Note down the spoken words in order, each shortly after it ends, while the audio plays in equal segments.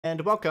And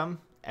welcome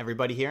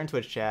everybody here in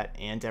Twitch chat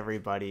and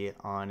everybody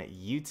on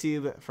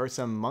YouTube for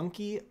some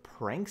Monkey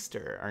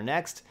Prankster, our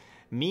next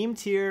meme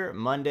tier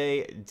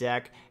Monday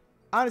deck.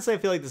 Honestly, I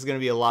feel like this is going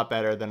to be a lot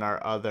better than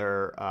our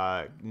other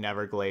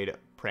Neverglade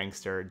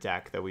Prankster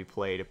deck that we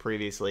played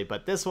previously,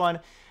 but this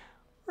one,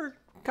 we're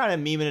kind of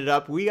memeing it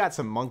up. We got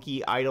some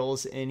Monkey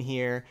Idols in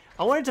here.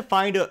 I wanted to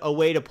find a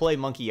way to play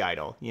Monkey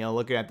Idol, you know,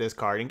 looking at this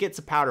card, and get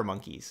some Powder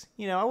Monkeys.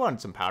 You know, I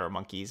wanted some Powder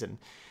Monkeys, and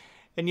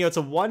you know, it's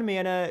a 1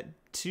 mana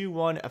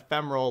 2/1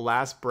 ephemeral,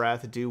 last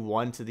breath, do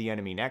 1 to the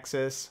enemy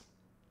nexus.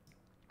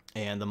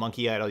 And the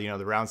Monkey Idol, you know,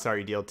 the round start,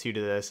 you deal 2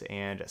 to this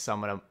and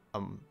summon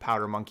a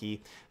Powder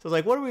Monkey. So it's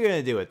like, what are we going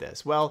to do with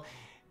this? Well,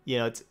 you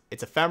know,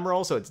 it's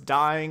ephemeral, so it's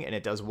dying, and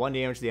it does 1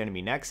 damage to the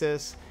enemy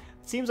nexus.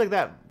 It seems like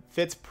that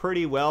fits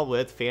pretty well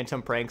with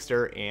Phantom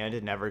Prankster and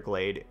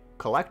Neverglade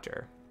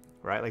Collector,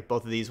 right? Like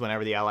both of these,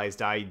 whenever the allies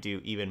die, you do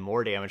even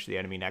more damage to the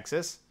enemy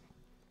nexus.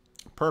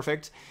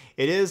 Perfect.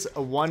 It is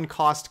a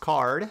 1-cost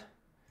card.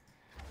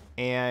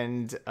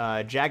 And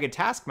Jagged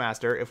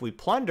Taskmaster, if we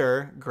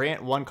plunder,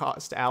 grant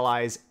 1-cost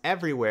allies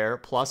everywhere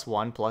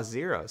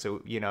 +1/+0.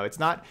 So, you know, it's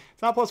not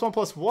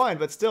 +1/+1,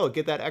 but still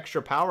get that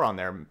extra power on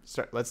there.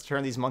 Let's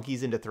turn these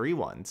monkeys into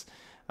 3/1s.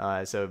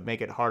 So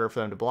make it harder for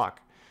them to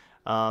block.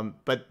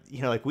 But,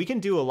 you know, like we can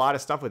do a lot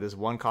of stuff with this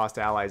 1-cost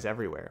allies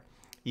everywhere.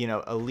 You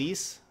know,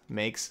 Elise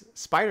makes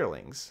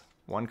Spiderlings,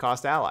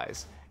 1-cost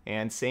allies.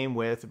 And same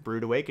with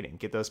Brood Awakening.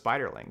 Get those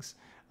Spiderlings.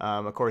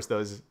 Of course,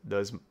 those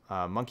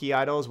Monkey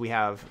Idols, we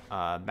have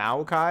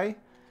Maokai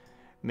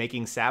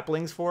making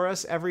saplings for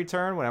us every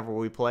turn whenever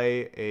we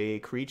play a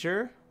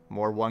creature.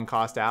 More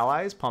 1-cost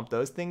allies, pump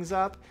those things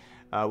up.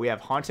 We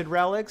have Haunted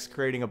Relics,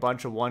 creating a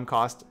bunch of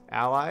 1-cost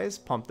allies,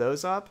 pump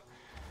those up.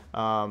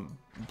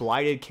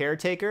 Blighted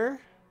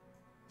Caretaker,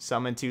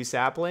 summon 2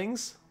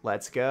 saplings,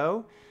 let's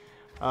go.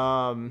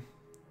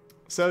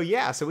 So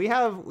yeah, so we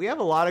have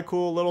a lot of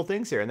cool little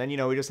things here, and then you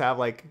know we just have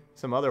like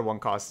some other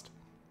 1-cost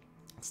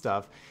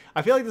stuff.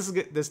 I feel like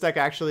this deck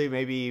actually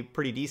may be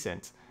pretty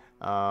decent.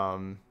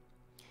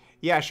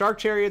 Yeah, Shark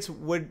Chariots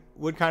would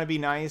kind of be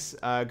nice.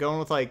 Going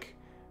with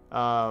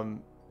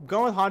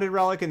Haunted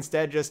Relic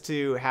instead, just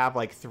to have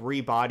like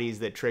 3 bodies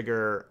that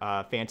trigger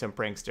Phantom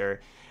Prankster.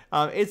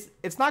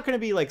 It's not going to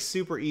be like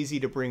super easy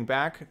to bring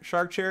back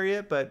Shark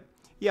Chariot, but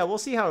yeah, we'll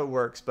see how it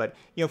works. But,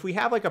 you know, if we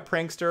have like a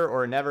Prankster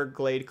or a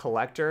Neverglade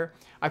Collector,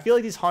 I feel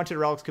like these Haunted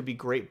Relics could be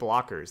great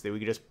blockers. That we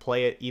could just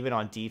play it even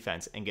on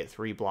defense and get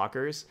 3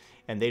 blockers.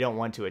 And they don't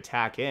want to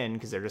attack in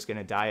because they're just going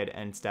to die at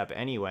end step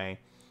anyway.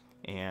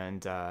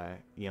 And,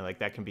 you know, like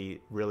that can be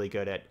really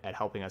good at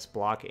helping us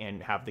block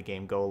and have the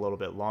game go a little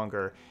bit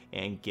longer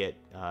and get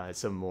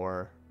some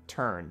more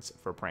turns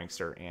for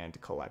Prankster and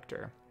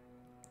Collector.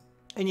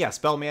 And yeah,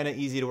 spell mana,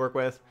 easy to work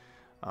with,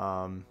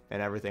 and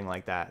everything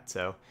like that.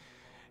 So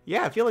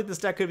yeah, I feel like this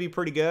deck could be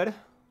pretty good.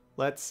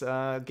 Let's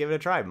give it a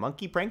try.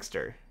 Monkey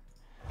Prankster.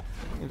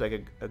 Seems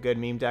like a good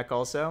meme deck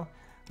also.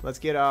 Let's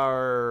get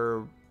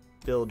our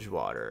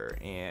Bilgewater.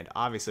 And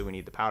obviously we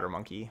need the Powder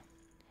Monkey.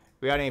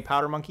 We got any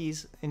Powder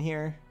Monkeys in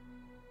here?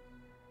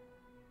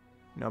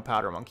 No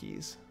Powder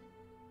Monkeys.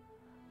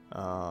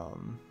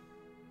 Let's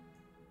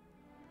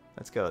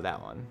go with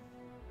that one.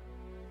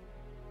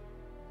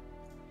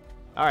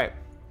 Alright.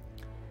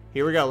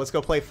 Here we go. Let's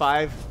go play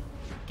 5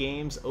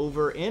 games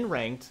over in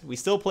ranked. We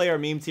still play our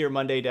meme tier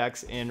Monday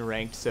decks in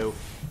ranked, so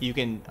you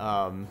can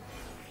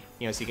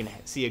you know, so you can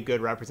see a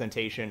good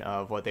representation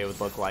of what they would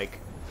look like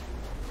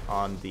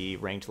on the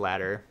ranked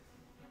ladder.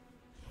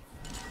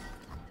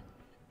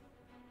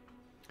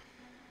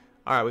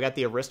 All right, we got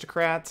the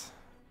Aristocrat,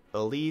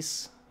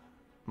 Elise,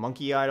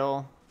 Monkey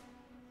Idol.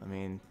 I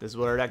mean, this is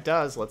what our deck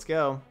does. Let's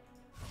go.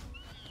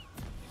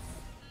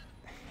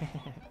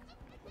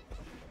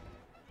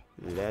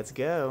 Let's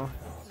go.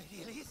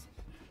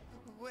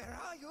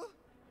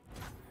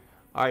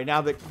 All right,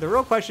 now the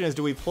real question is,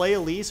 do we play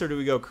Elise or do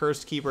we go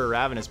Cursed Keeper,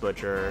 Ravenous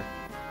Butcher?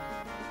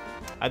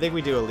 I think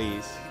we do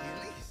Elise.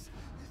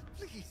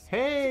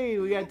 Hey,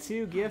 we got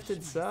 2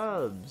 gifted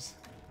subs.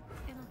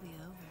 It'll be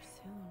over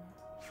soon.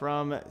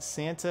 From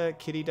Santa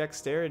Kitty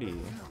Dexterity.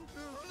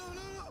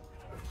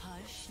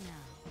 Hush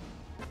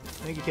now.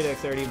 Thank you, Kitty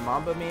Dexterity,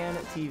 Mamba Man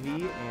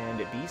TV, and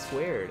B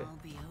Squared. It'll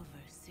be over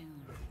soon.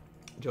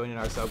 Joining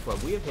our sub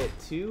club. We have hit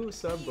 2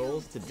 sub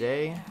goals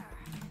today.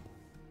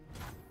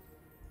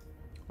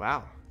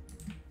 Wow,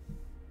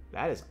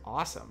 that is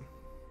awesome.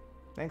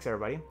 Thanks,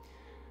 everybody.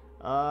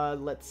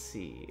 Let's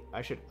see.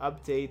 I should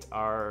update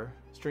our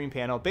stream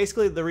panel.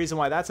 Basically, the reason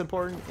why that's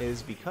important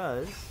is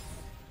because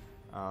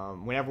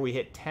whenever we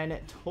hit 10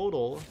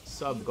 total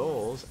sub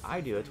goals,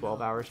 I do a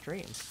 12-hour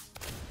stream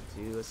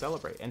to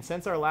celebrate. And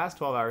since our last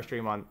 12-hour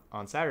stream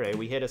on Saturday,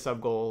 we hit a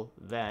sub goal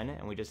then,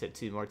 and we just hit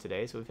 2 more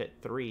today, so we've hit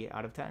 3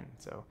 out of 10.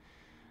 So,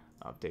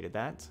 updated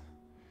that.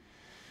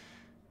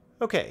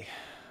 Okay.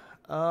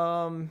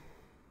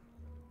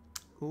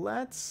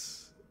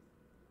 Let's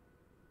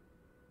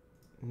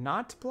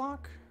not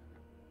block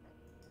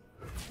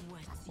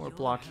or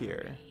block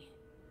here.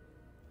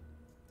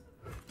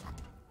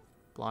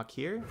 Block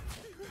here.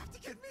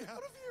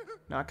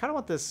 No, I kind of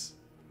want this.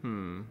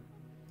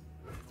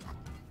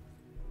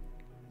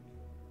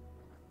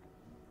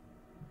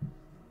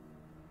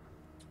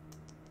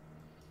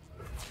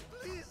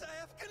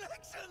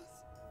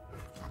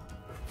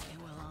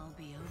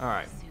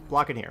 Alright,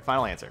 block in here.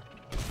 Final answer.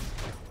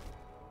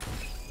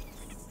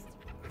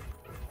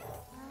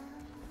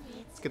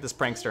 Let's get this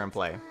Prankster in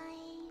play.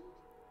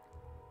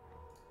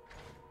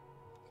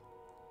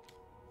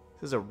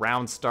 This is a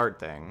round start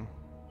thing.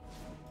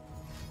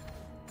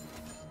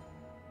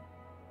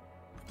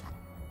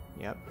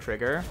 Yep,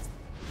 trigger.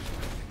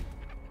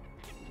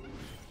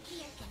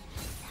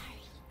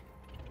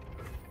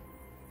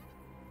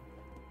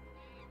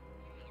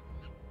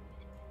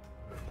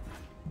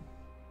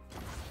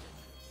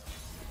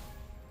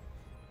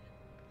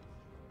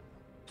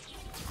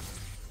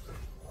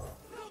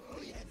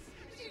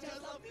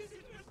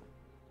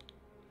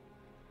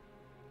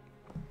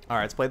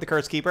 Alright, let's play the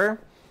Curse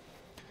Keeper.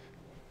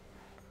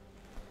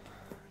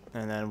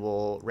 And then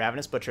we'll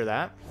Ravenous Butcher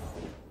that.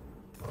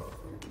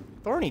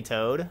 Thorny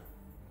Toad?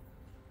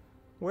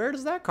 Where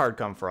does that card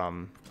come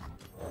from?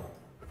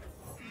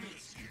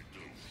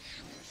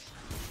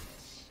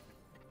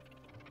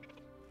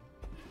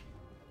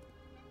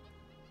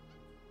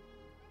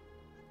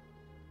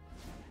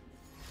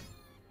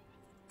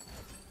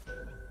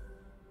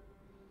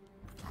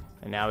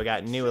 And now we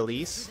got new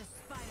Elise.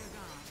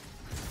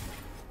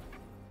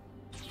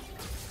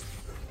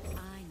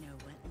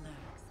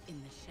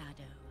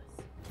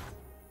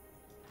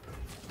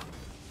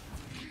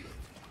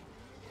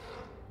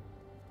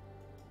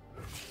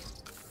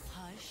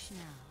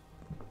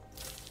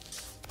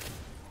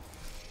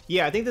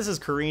 Yeah, I think this is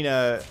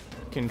Karina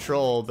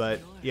control, but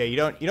yeah, you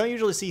don't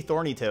usually see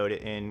Thorny Toad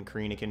in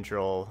Karina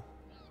control.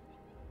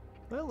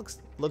 Well, it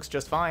looks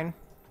just fine.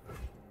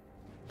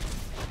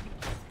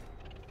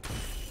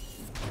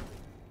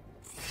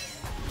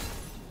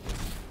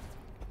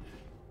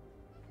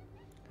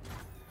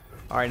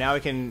 All right, now we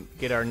can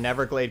get our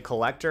Neverglade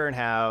Collector and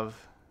have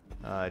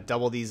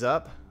double these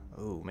up.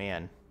 Oh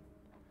man,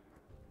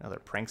 another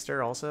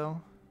Prankster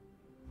also.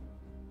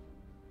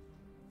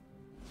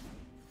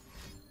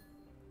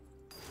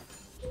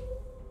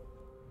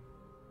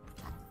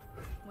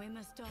 We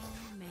must all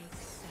make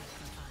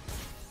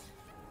sacrifices.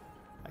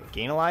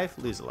 Gain a life,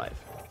 lose a life.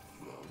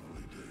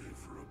 Lovely day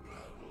for a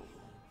battle.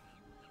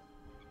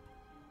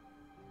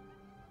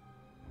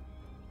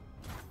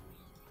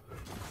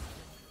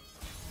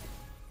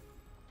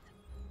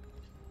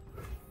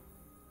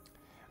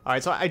 All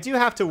right, so I do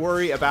have to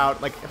worry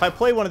about, like, if I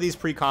play one of these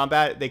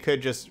pre-combat, they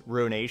could just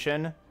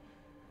Ruination.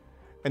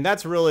 And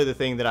that's really the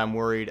thing that I'm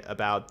worried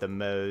about the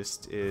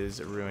most,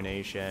 is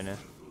Ruination.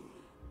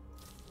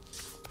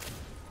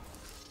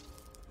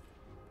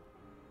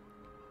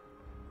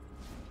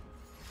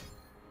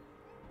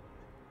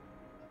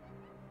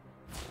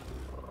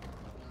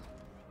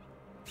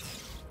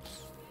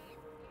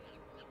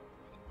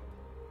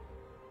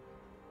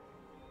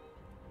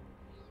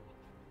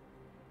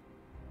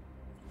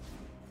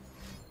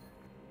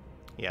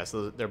 Yeah,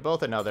 so they're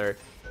both another.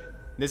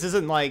 This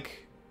isn't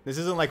like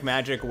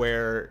Magic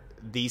where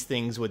these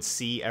things would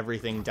see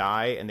everything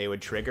die and they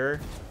would trigger.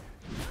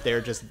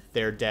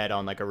 They're dead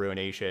on like a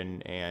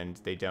Ruination and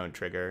they don't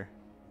trigger.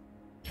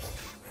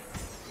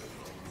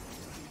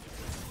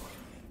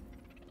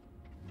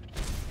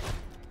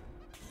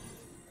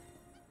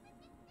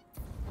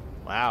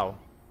 Wow.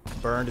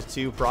 Burned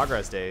 2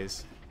 progress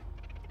days.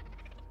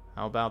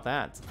 How about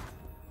that?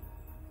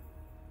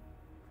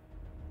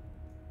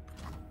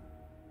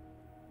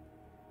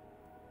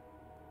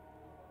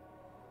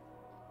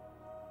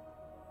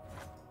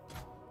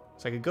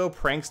 So I could go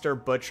Prankster,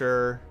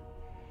 Butcher,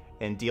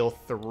 and deal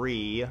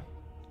 3.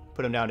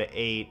 Put him down to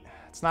 8.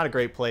 It's not a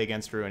great play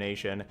against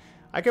Ruination.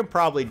 I could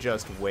probably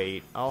just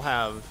wait. I'll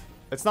have...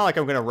 It's not like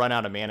I'm going to run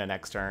out of mana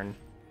next turn.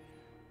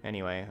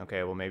 Anyway,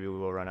 okay, well maybe we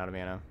will run out of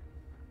mana.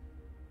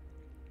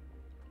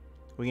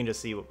 We can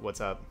just see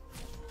what's up.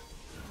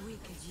 We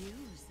could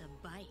use a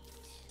bite.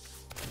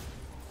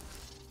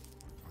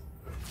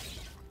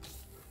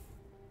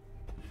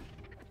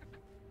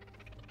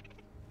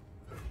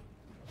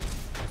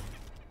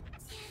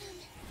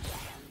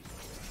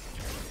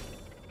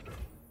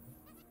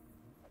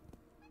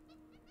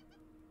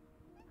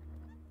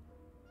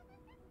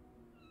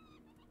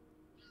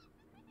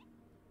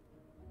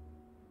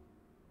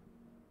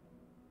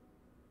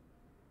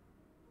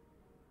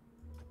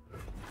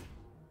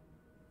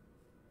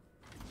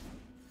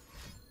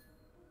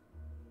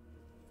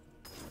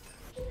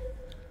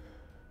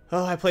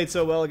 Oh, I played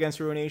so well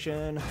against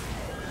Ruination.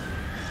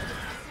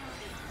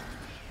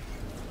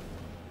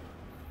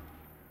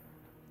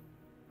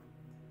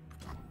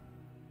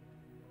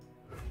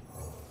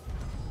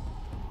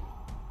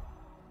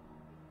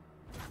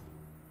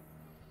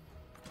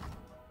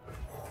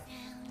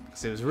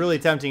 Because it was really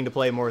tempting to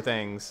play more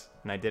things,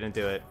 and I didn't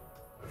do it.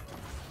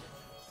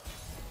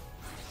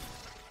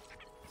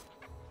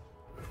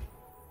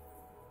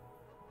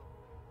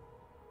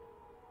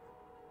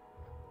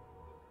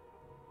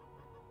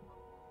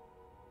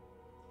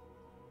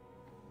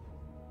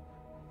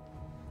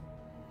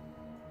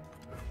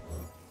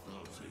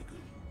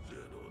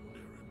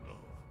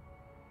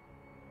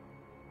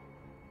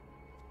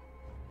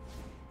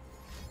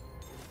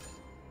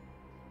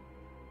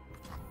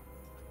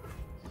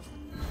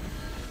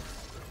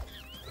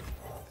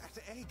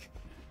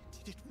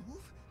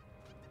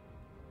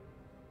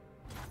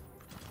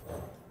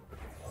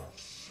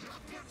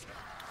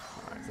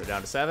 Go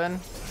down to 7.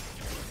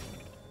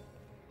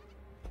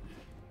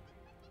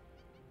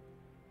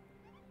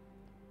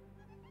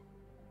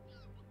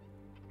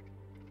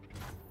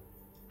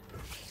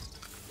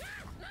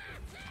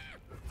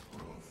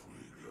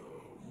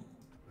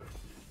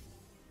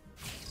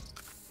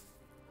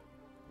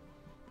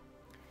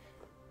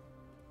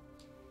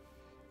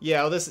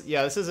 Yeah, well, this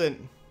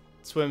isn't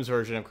Swim's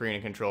version of Create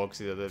and Control because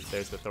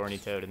there's the Thorny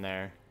Toad in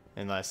there,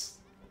 unless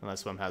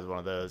Swim has one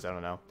of those. I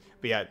don't know,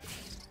 but yeah,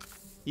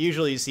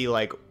 usually you see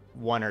like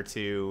 1 or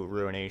 2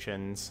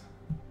 ruinations.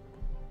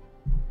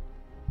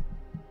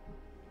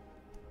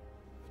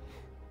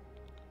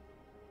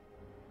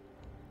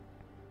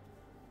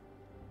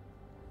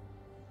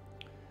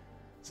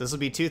 So this will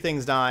be 2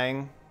 things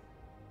dying,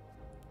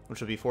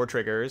 which will be 4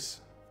 triggers.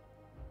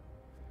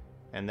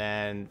 And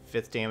then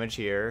 5th damage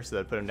here, so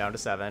that put him down to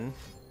 7.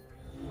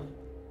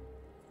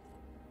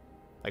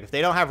 Like, if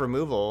they don't have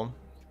removal,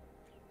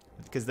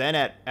 because then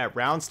at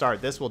round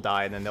start, this will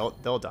die, and then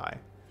they'll die.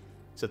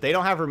 So if they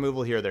don't have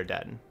removal here, they're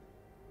dead.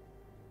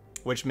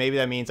 Which maybe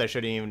that means I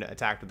shouldn't even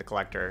attack with the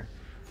Collector.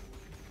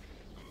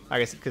 I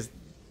guess, because,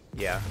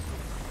 yeah.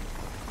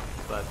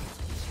 But,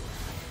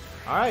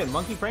 alright,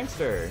 Monkey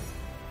Prankster.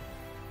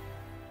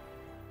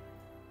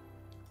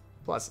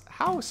 Plus,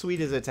 how sweet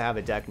is it to have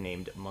a deck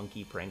named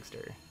Monkey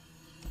Prankster?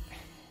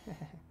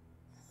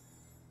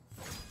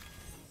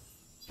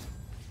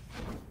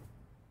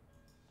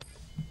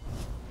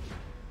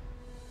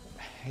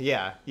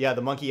 yeah,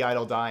 the Monkey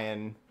Idol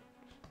dying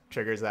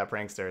triggers that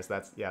Prankster,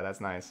 so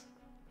that's nice.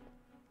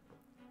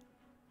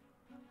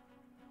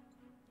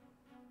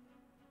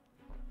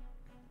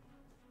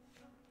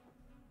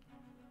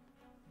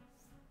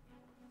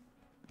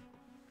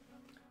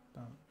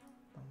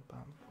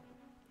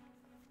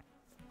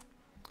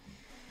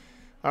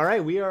 All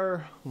right, we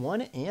are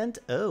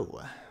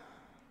 1-0.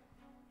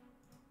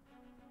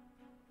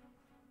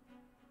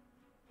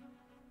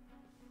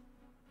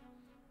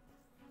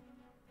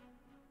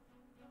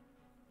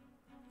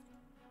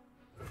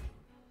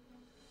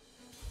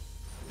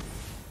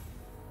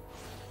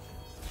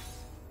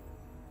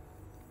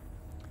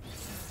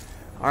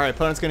 All right,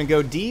 opponent's going to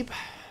go deep.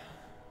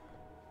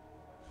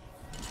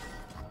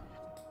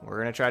 We're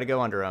going to try to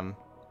go under him.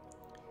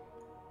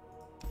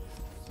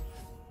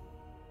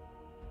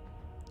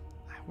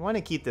 I want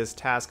to keep this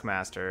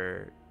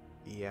Taskmaster.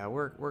 Yeah,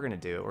 we're going to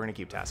do it. We're going to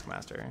keep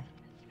Taskmaster.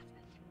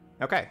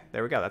 Okay,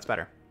 there we go. That's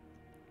better.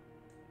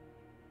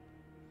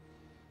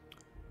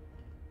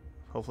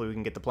 Hopefully we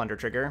can get the Plunder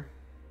trigger.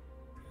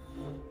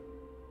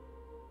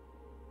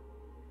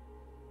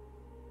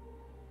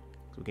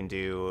 So we can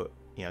do,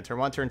 you know, turn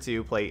 1, turn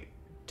 2, play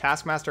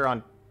Taskmaster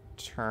on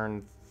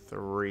turn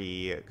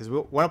 3. Because we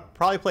want to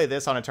probably play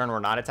this on a turn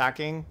we're not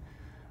attacking.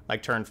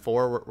 Like turn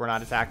 4 we're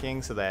not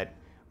attacking, so that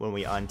when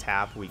we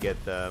untap, we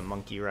get the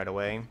monkey right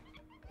away.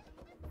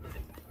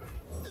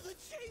 The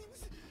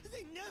chains,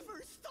 they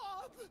never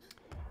stop.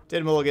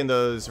 Did mulligan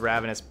those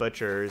Ravenous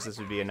Butchers. This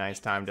would be a nice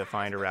time to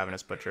find a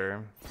Ravenous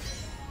Butcher.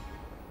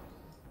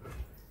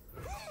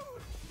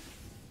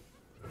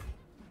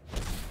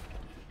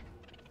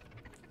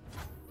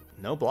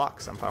 No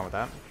blocks. I'm fine with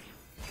that.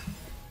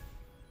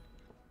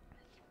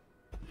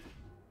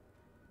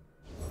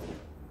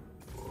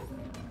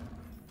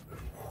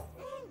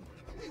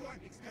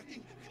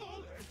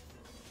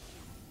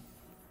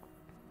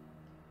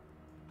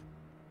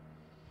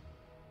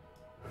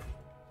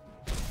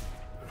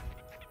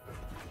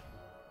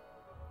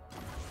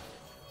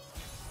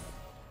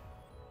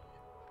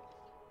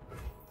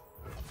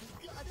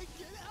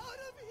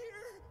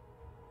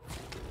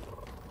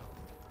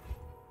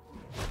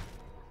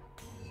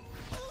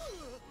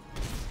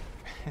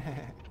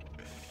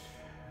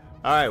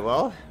 All right,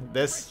 well,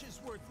 this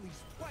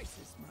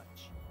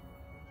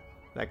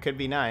that could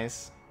be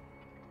nice.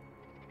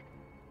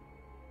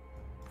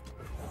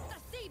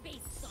 The sea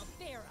beasts will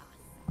bear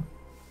us.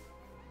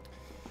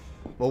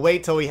 We'll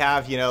wait till we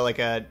have, you know, like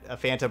a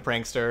Phantom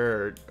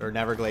Prankster or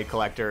Neverglade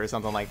Collector or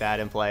something like that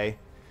in play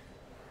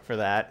for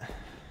that.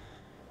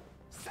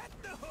 Set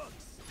the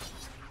hooks.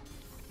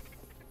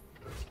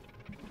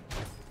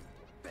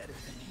 Better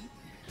than eaten.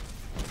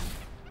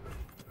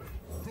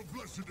 The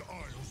Blessed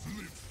Isles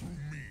live through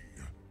me.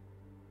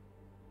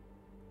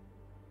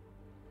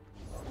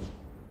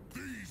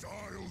 These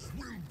isles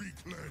will be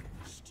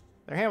cleansed.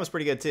 Their hand was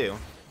pretty good too.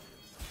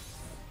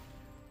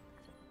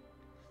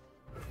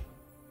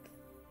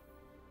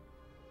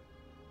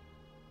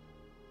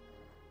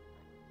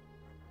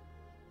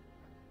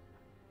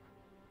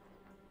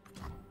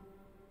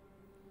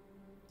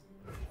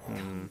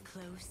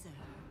 Closer.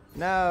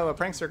 No, a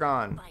Prankster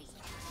gone. Bite.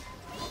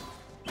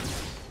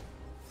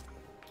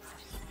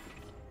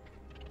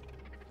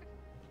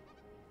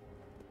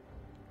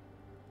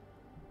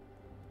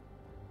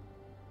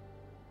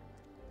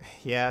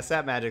 Yeah,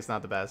 Sap Magic's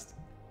not the best.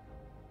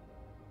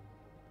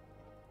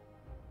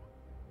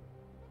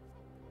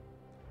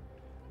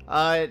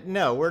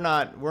 No, we're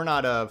not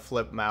a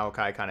flip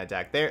Maokai kind of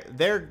deck.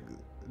 They're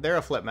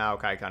a flip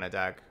Maokai kind of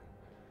deck.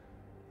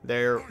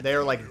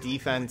 They're like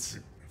defense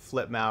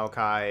flip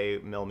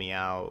Maokai, mill me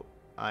out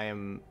I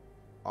am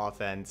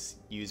offense,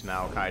 use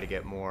Maokai to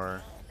get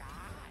more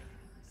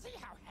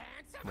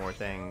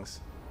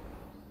things.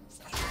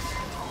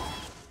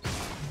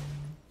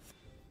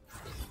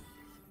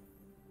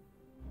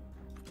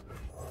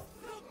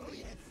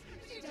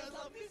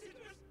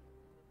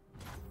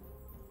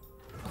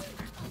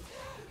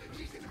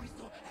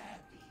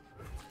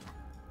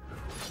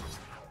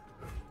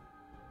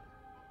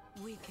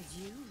 We could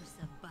use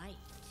a bite.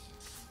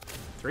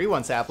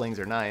 3/1 saplings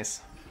are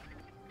nice.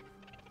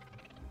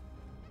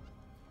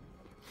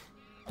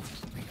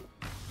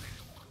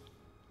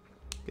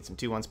 Get some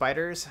 2/1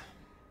 spiders.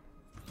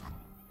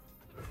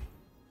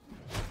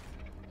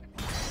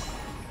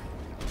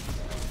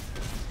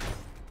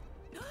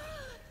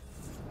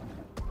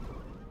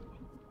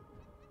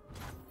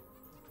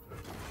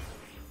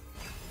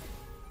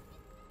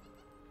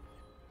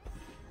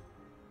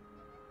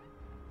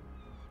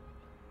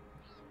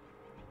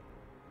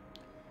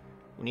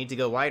 We need to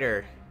go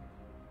wider.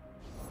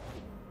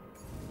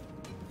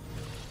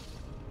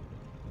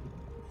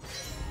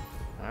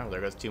 Oh,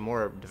 there goes 2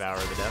 more Devour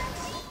the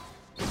Depths.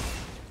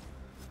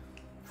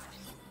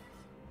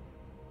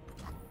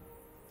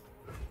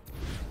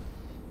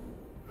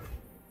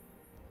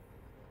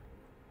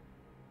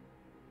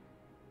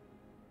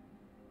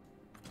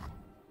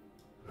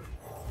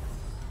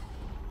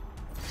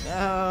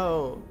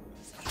 No!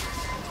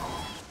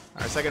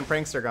 Our second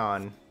Prankster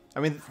gone. I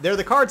mean, they're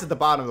the cards at the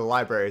bottom of the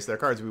library, so they're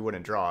cards we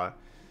wouldn't draw.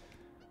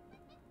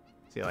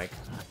 See, like,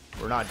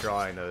 we're not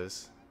drawing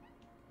those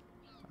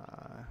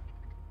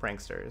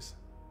Pranksters.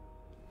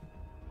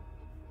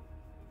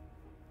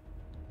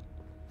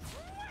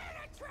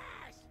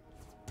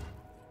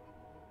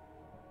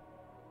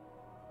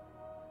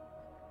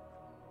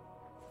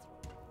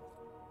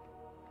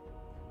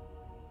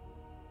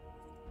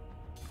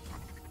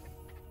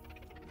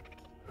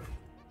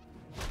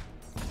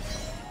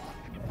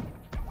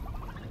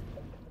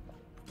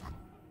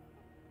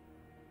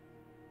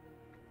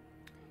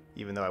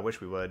 Even though I wish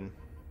we would.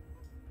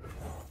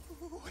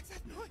 What's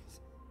that noise?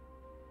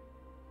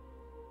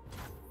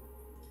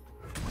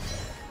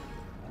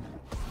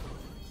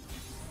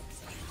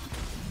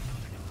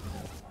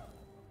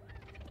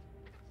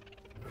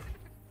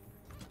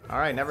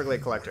 Alright,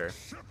 Neverglade Collector.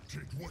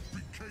 Accepted what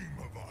became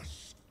of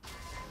us.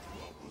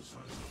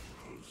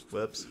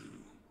 Whoops.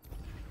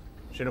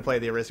 Shouldn't have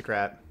played the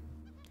Aristocrat.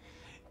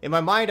 In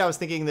my mind, I was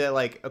thinking that,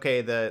 like,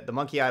 okay, the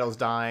Monkey Idol's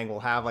dying, we'll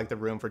have, like, the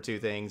room for 2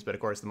 things, but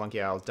of course the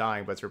Monkey Idol's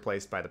dying, but it's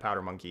replaced by the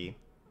Powder Monkey.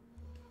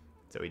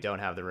 So we don't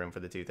have the room for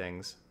the 2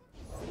 things.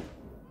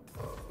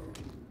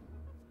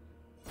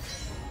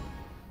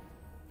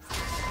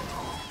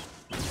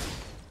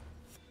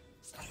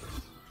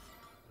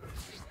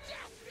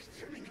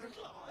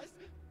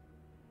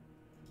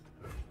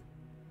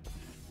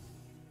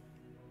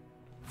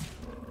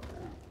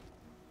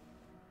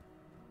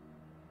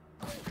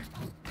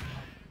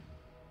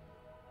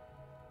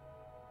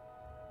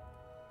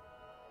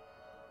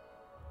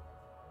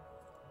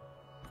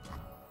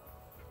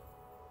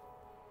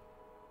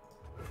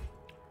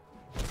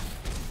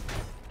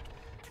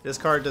 This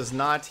card does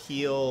not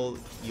heal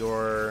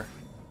your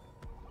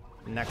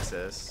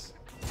Nexus.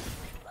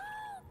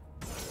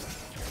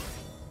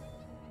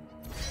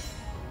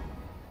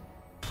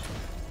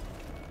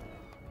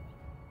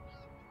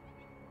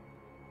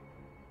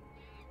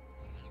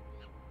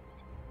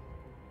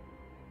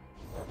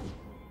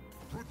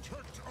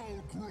 Protect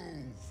our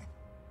grove.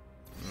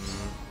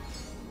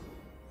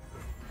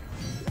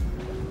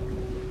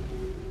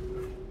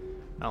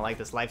 I don't like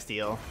this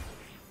lifesteal.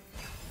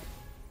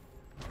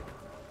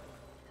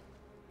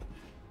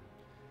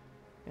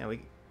 Yeah,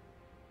 we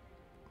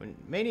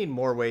may need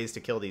more ways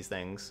to kill these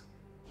things.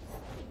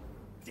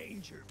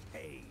 Danger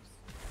pays.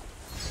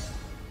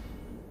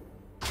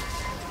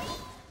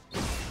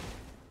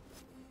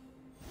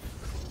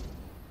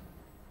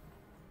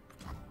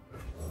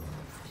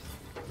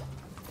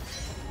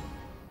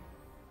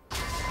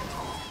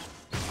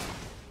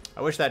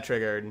 I wish that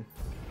triggered.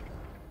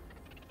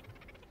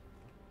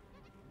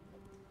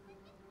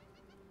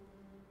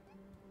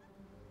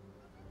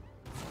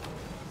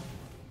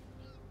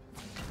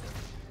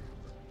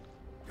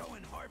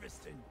 Going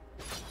harvesting.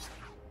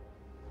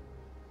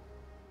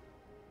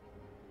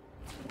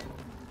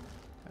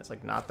 That's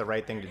like not the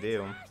right thing to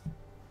do.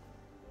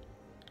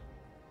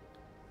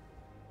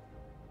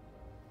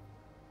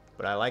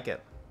 But I like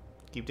it.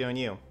 Keep doing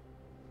you.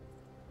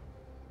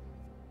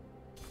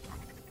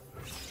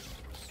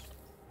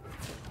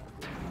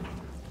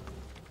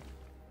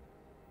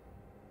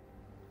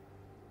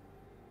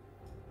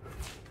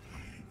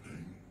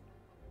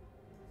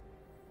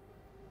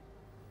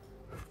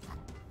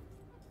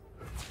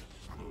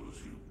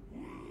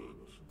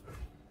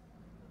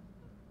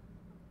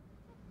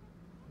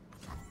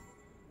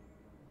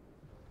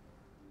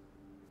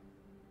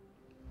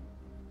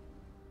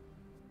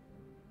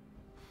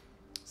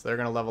 So they're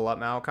gonna level up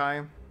Maokai. I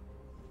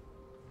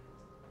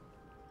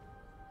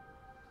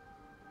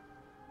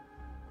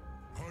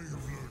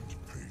have learned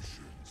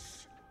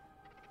patience.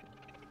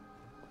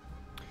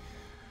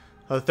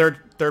 Oh, the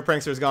third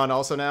prankster's gone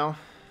also now.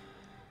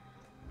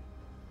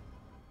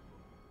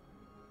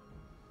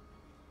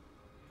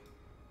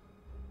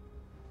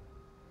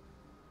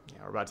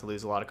 we're about to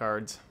lose a lot of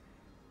cards.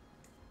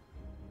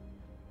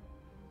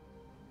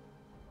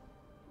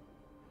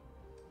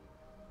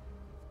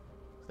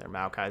 Their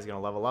Maokai is going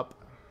to level up.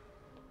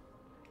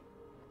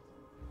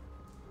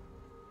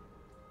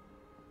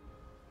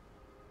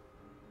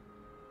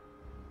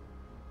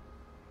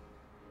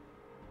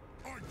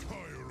 I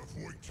tire of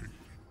waiting.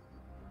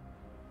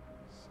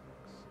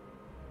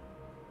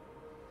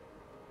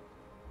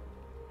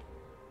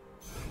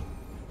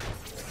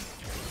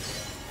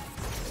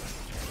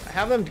 I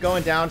have them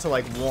going down to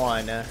like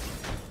 1.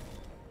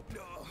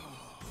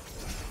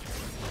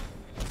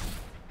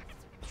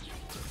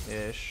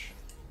 Ish.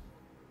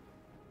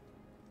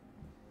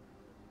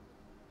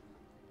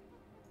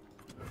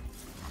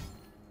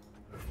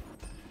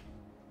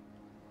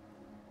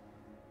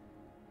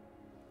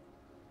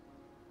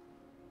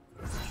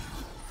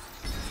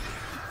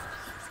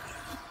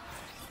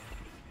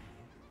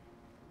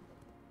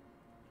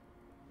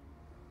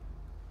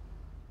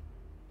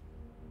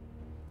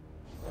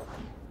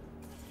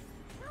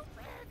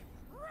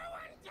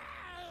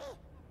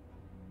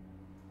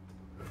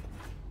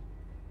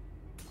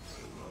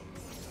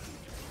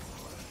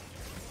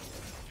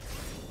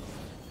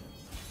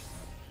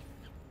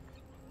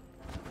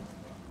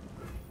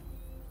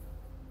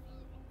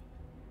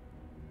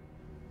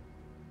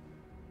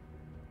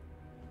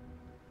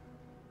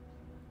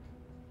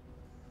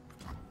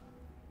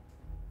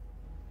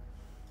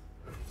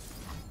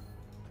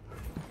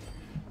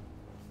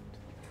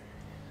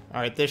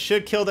 Alright, this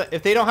should kill the...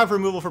 If they don't have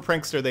removal for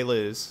Prankster, they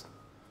lose.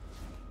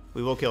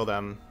 We will kill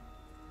them.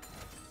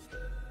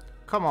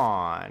 Come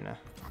on.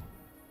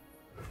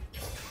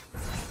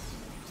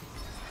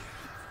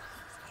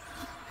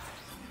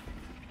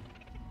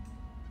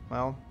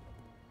 Well.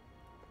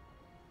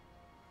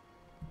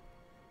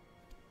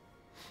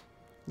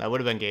 That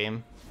would have been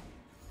game.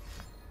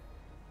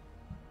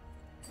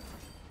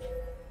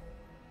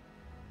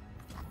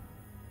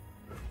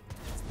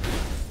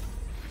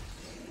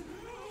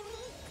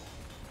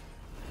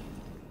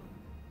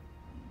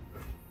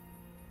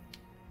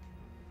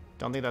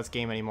 Don't think that's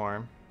game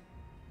anymore.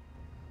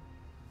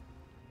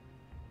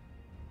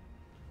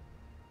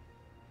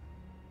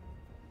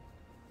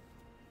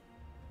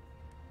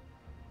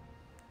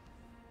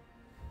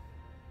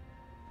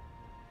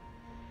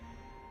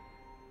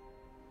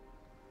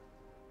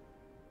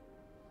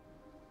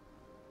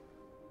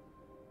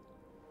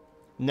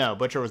 No,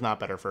 Butcher was not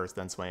better first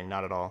than Swing,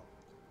 not at all.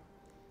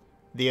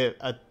 The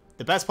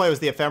best play was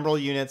the ephemeral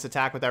units,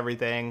 attack with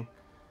everything.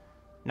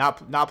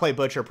 Not play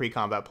Butcher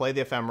pre-combat. Play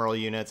the ephemeral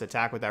units,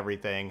 attack with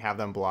everything, have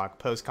them block.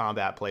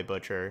 Post-combat, play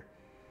Butcher.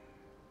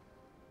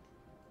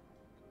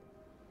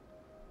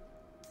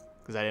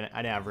 Because I didn't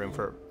have room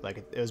for, like,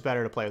 it was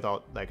better to play with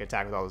all, like,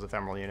 attack with all those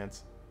ephemeral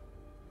units.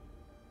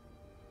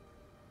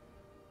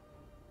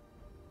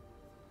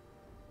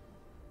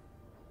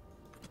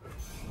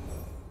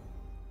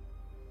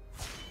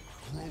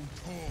 Grow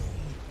tall,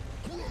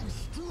 grow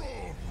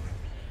strong.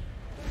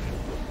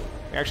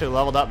 We actually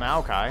leveled up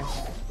Maokai.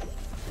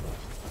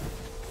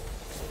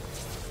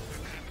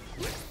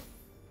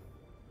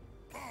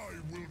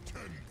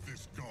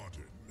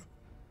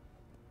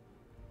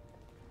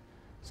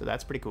 So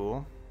that's pretty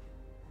cool.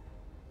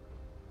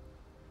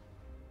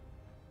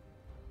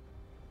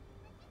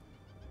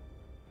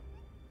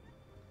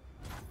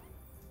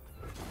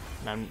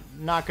 And I'm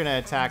not going to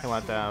attack and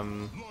let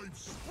them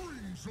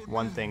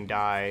one thing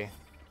die.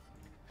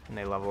 And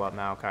they level up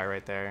Maokai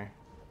right there.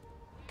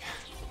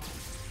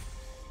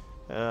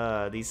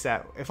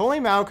 If only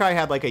Maokai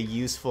had like a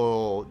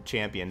useful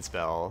champion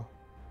spell.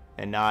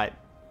 And not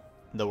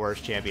the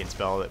worst champion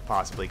spell that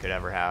possibly could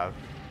ever have.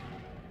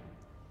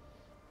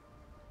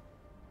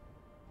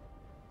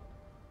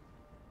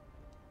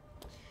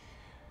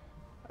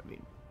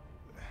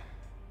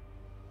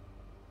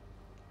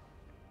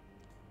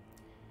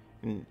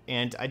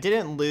 And I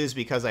didn't lose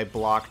because I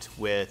blocked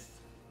with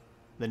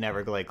the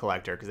Neverglade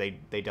Collector, because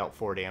they dealt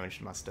 4 damage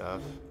to my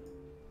stuff.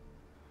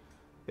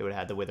 They would have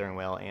had the Withering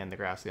Wail and the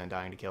Grasp of the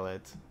Undying to kill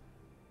it.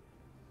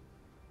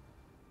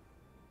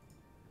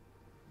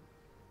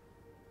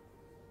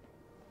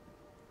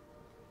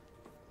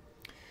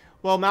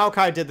 Well,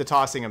 Maokai did the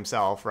tossing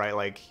himself, right?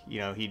 Like, you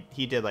know,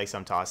 he did like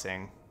some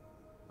tossing.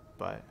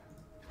 But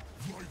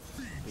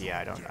yeah,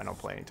 I don't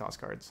play any toss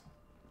cards.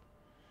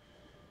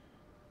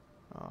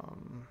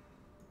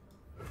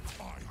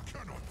 I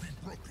cannot be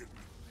broken.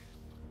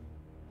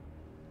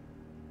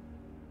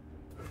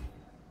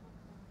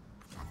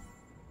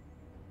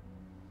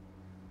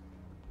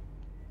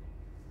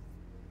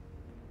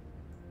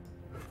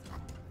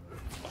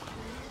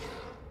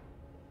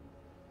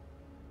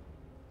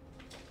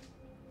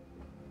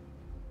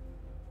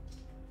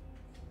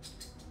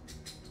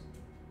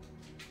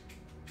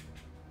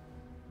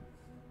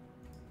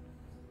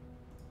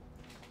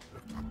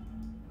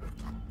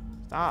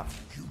 Stop.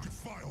 You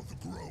defile the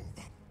grove.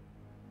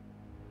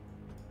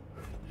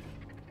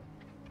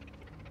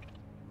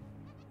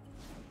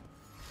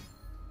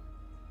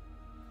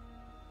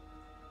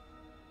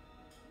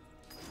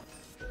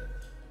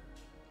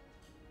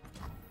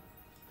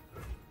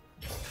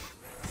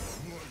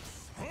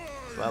 Let's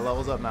hide. That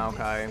levels up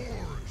Maokai.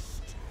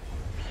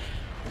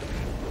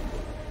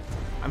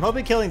 I'm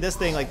hoping killing this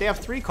thing, like they have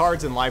 3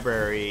 cards in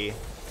library.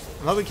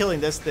 I'm hoping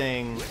killing this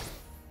thing,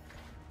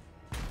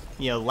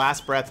 you know,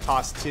 Last Breath,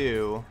 toss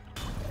 2.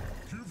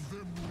 Give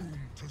them room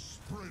to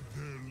spread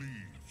their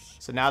leaves.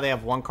 So now they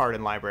have 1 card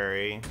in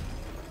library.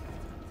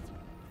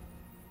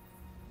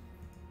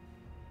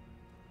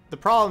 The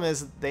problem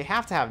is they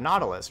have to have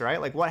Nautilus,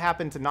 right? Like what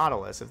happened to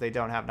Nautilus if they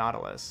don't have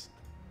Nautilus?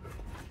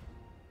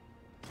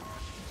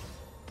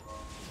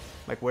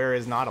 Like where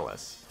is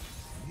Nautilus?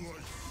 Life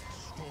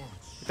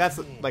starts. That's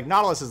like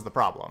Nautilus is the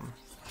problem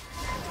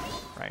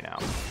right now.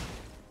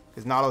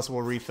 Because Nautilus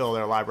will refill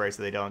their library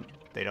so they don't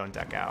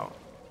deck out.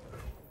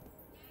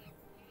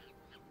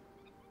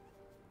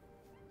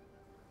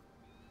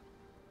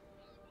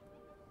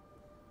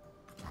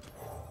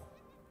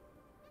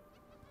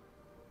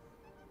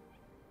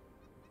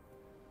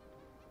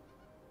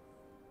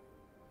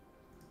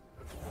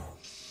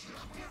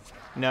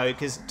 No,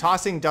 because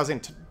tossing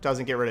doesn't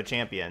get rid of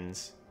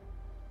champions.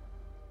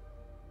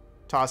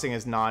 Tossing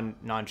is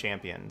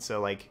non-champion.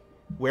 So like,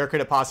 where could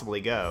it possibly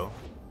go?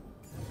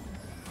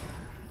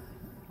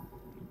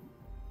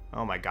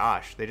 Oh my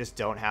gosh, they just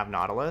don't have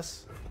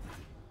Nautilus.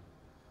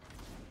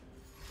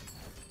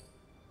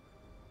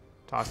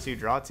 Toss 2,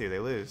 draw 2, they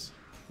lose.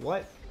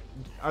 What?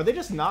 Are they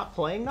just not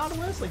playing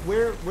Nautilus? Like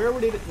where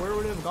would it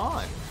have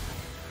gone?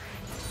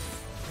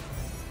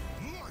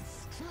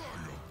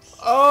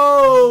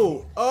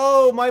 Oh,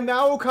 my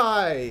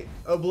Maokai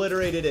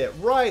obliterated it.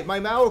 Right, my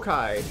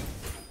Maokai.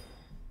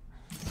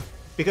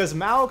 Because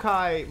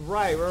Maokai,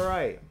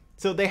 right.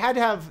 So they had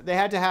to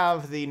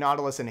have the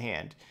Nautilus in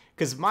hand.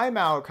 Because my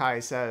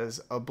Maokai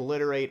says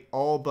obliterate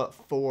all but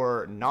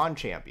 4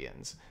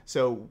 non-champions.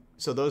 So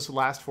those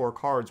last 4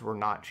 cards were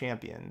not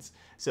champions.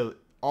 So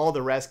all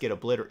the rest get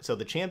obliterated. So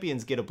the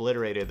champions get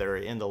obliterated that are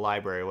in the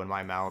library when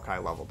my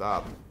Maokai leveled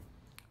up.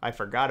 I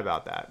forgot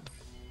about that.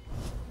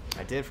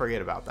 I did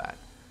forget about that.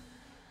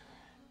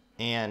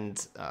 And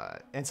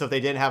so if they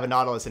didn't have a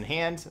Nautilus in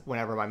hand,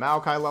 whenever my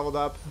Maokai leveled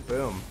up,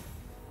 boom.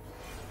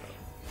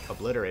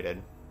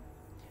 Obliterated.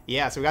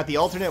 Yeah, so we got the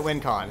alternate win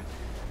con.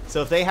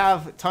 So if they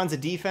have tons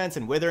of defense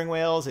and Withering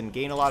Wails and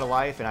gain a lot of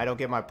life and I don't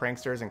get my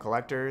Pranksters and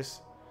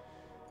Collectors,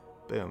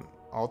 boom.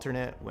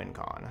 Alternate win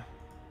con.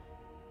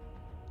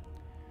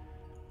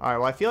 Alright,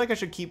 well I feel like I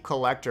should keep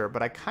Collector,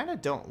 but I kind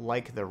of don't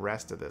like the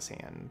rest of this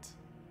hand.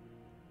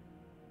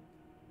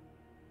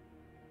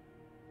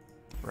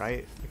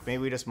 Right? Like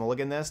maybe we just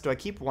mulligan this. Do I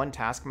keep 1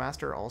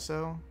 Taskmaster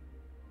also?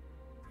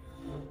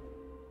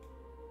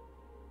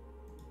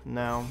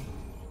 No.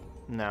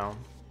 No.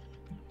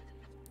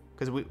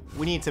 Because we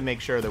need to make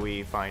sure that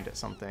we find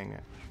something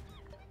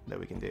that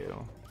we can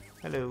do.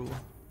 Hello.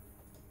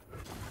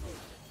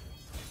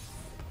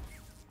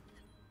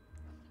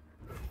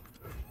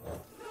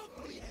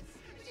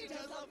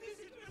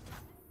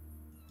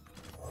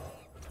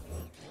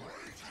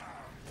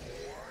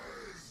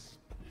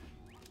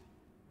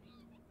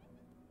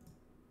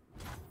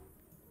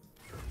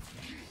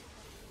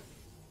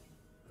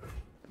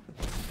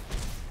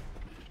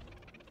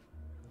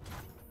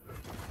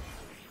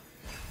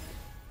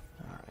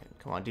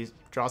 Come on,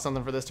 draw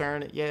something for this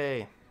turn.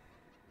 Yay.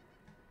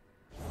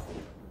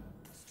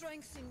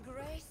 Strength and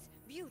grace,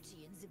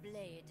 beauty in the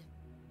blade.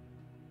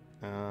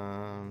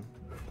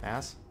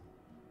 Pass.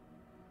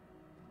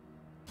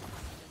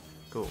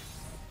 Cool.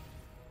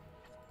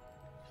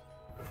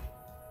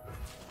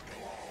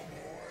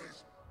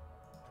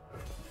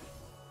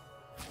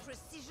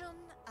 Precision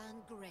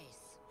and grace.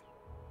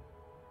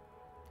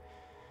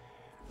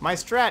 My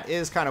strat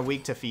is kind of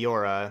weak to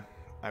Fiora,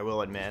 I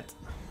will admit.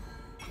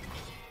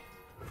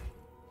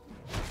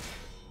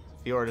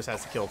 Fiora just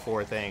has to kill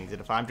 4 things,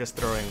 and if I'm just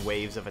throwing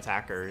waves of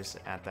attackers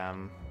at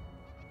them,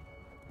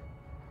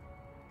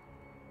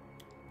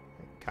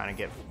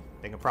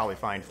 they can probably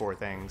find 4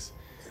 things.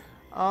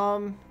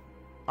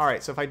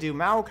 Alright, so if I do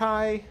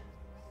Maokai,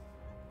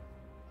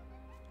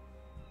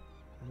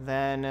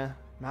 then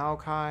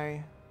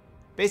Maokai.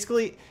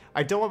 Basically,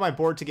 I don't want my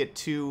board to get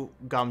too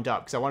gummed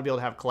up, because I want to be able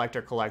to have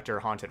Collector,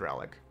 Haunted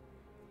Relic.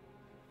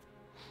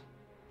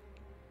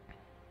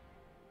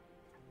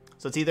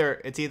 So it's either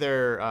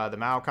the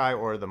Maokai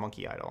or the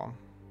Monkey Idol.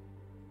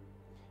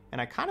 And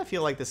I kind of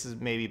feel like this is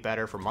maybe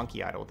better for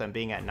Monkey Idol than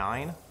being at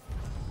 9.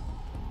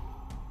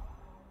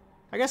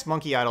 I guess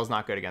Monkey Idol's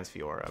not good against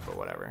Fiora, but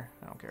whatever.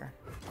 I don't care.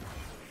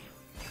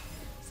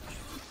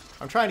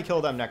 I'm trying to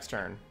kill them next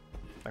turn.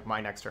 Like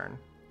my next turn.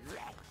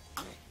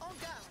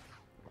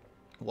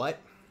 What?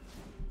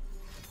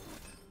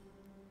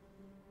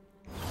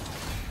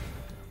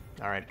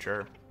 Alright,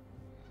 sure.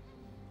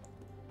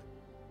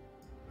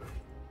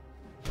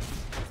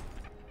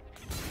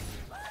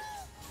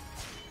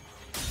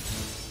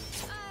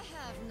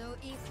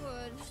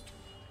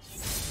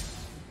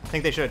 I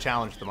think they should have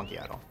challenged the Monkey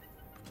Idol.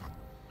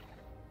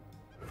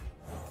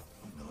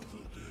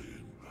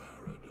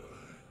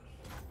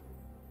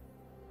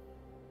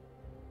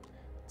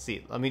 Let's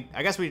see,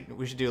 I guess we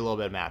should do a little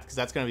bit of math, because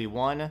that's going to be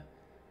 1,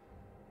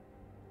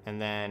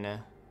 and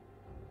then,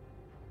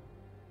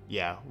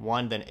 Yeah,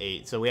 1 then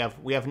 8. So we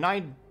have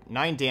 9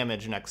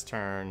 damage next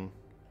turn.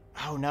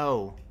 Oh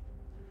no.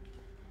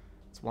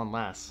 It's 1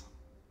 less.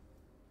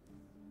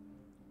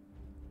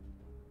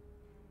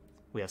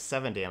 We have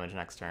 7 damage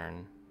next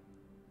turn.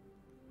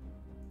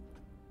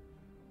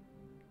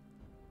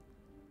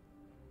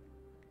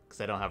 Because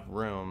I don't have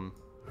room.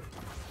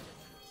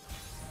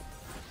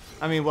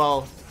 I mean,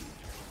 well...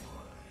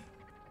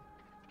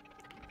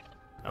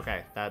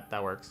 Okay,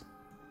 that works.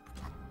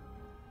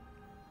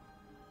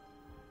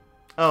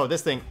 Oh,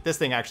 this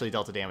thing actually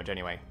dealt a damage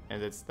anyway.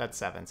 And that's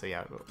 7, so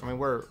yeah. I mean,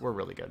 we're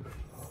really good.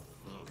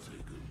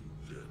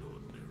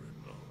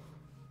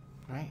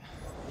 Alright.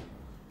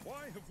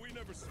 Why have we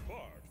never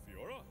sparred,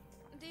 Fiora?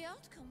 The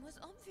outcome was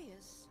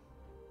obvious.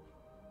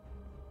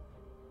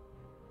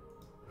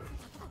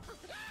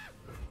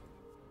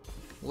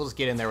 We'll just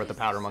get in there with the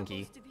powder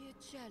monkey. Supposed to be a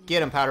challenge.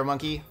 Get him, powder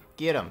monkey.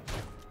 Get him.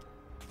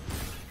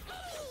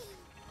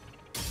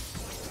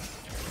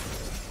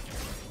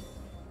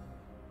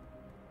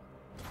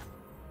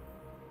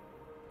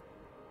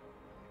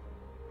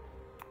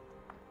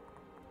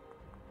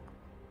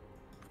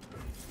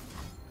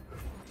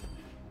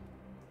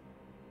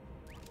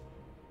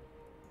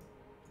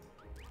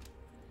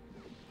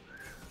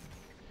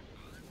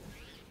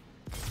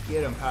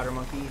 Get him, powder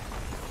monkey.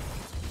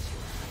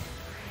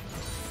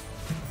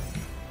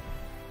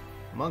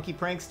 Monkey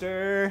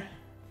Prankster.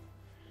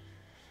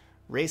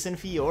 Racing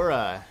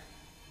Fiora.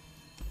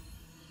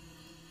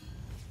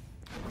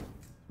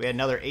 We had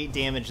another 8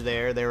 damage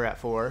there. They were at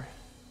 4.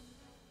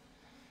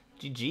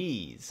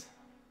 GG's.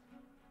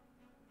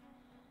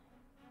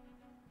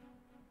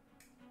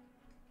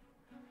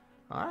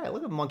 Alright,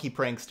 look at Monkey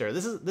Prankster.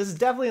 This is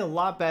definitely a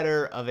lot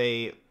better of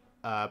a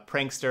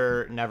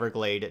Prankster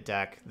Neverglade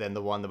deck than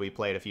the one that we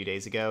played a few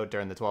days ago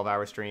during the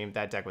 12-hour stream.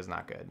 That deck was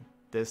not good.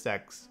 This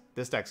deck's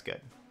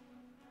good.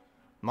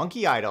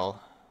 Monkey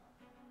Idol.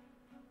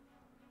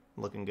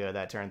 Looking good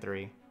that turn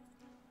 3.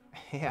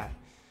 Yeah.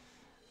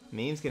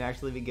 Memes can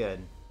actually be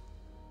good.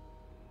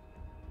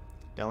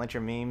 Don't let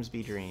your memes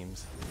be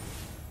dreams.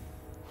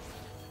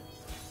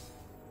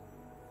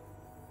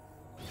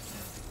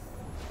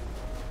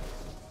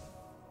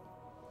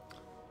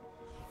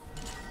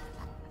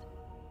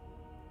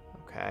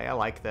 Okay, I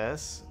like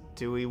this.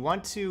 Do we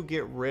want to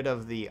get rid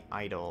of the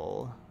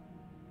idol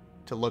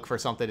to look for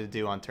something to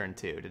do on turn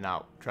 2 to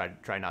not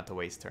try not to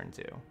waste turn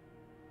 2?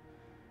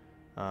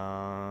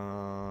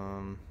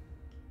 Nah.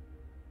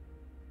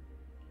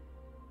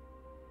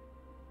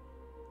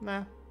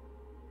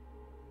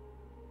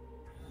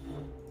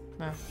 Nah,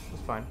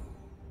 that's fine.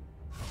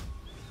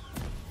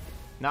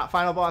 Not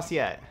final boss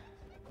yet.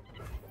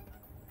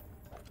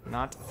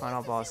 Not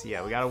final boss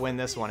yet. We gotta win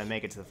this one and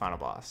make it to the final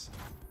boss.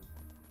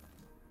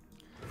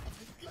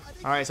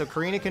 Alright, so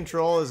Karina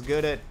Control is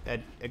good at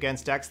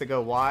against decks that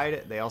go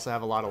wide. They also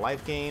have a lot of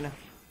life gain.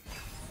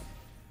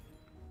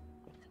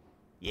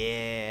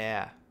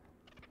 Yeah.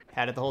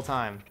 Had it the whole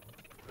time.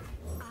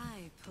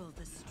 I pull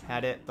the string.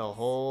 Had it the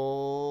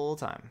whole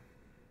time.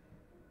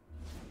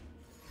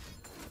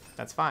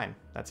 That's fine.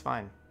 That's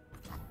fine.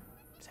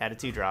 Just had a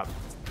 2-drop.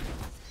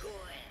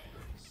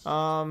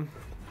 The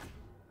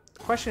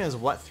question is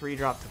what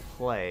 3-drop to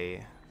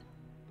play.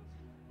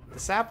 The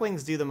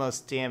saplings do the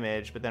most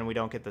damage, but then we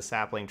don't get the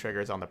sapling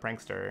triggers on the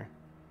Prankster.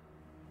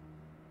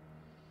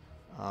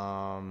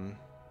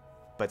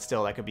 But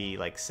still, that could be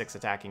like 6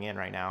 attacking in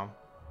right now.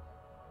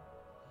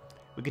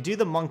 We could do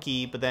the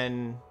monkey, but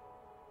then...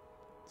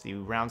 See,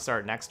 round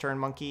start next turn,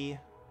 monkey.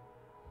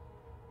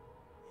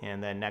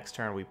 And then next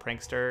turn, we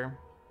Prankster.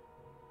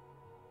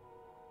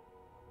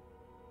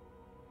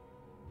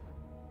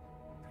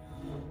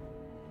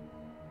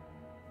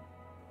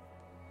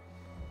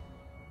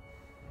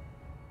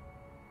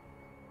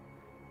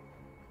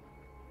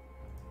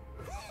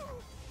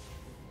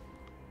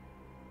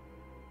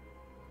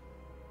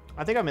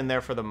 I think I'm in there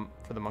for the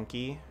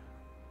monkey.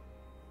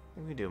 I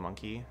think we do a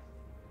monkey.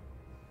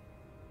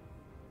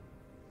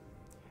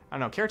 I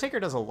don't know.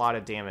 Caretaker does a lot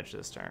of damage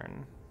this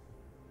turn.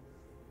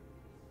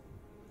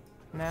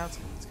 Nah,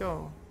 let's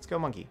go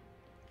monkey.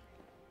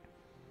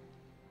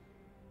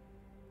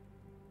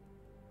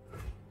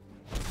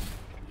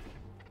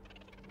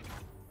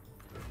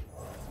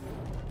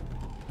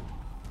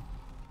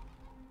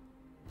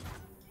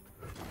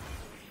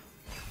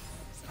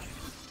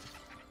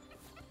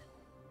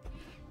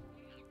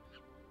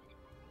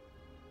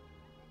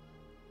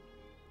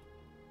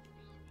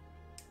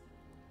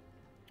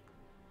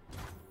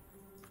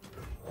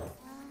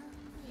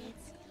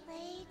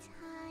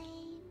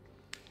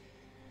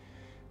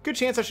 Good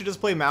chance I should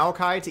just play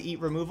Maokai to eat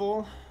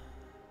removal.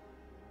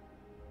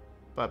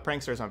 But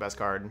Prankster is my best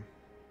card.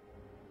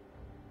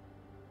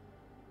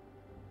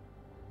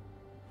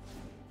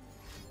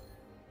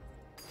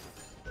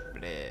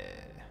 Bleh.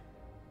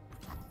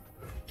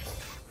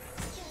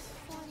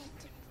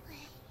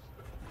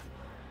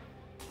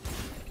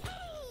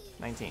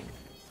 19.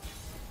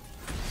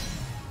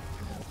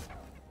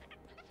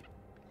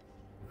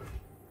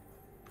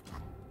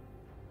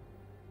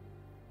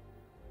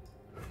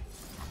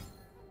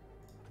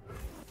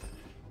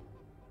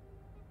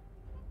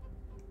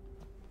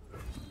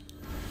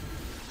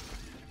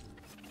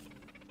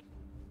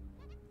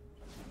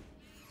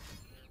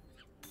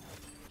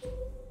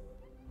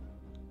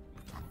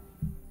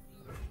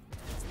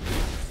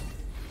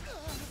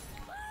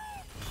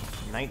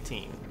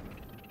 19.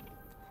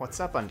 What's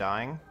up,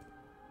 Undying?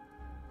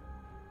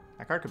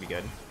 That card could be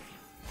good.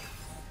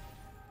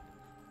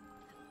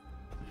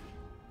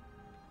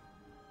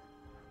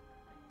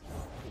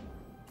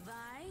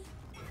 Vi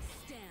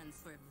stands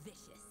for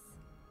vicious.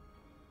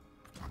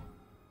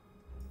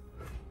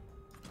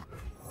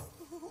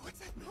 What's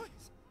that noise?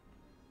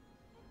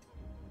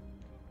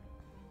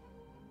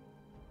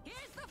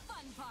 Here's the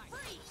fun part.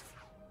 Freeze!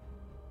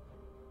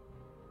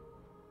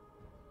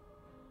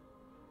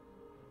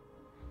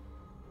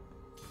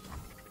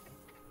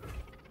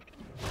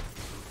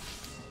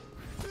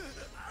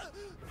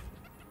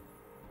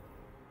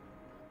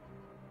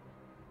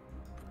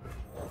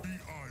 The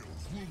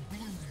Isles will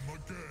bloom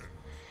again.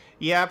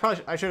 Yeah,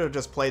 I should have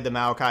just played the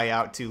Maokai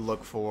out to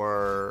look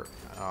for,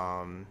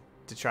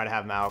 to try to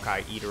have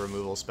Maokai eat a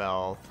removal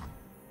spell.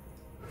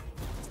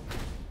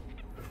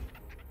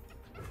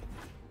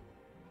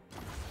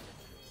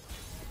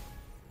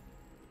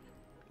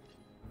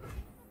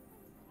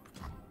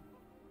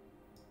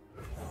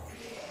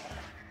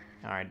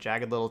 Alright,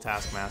 Jagged Little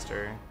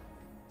Taskmaster.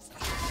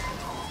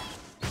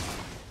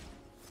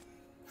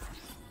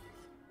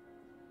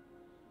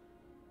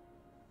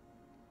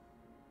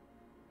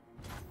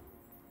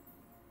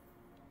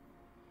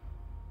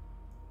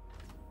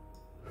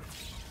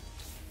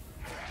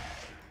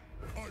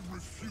 I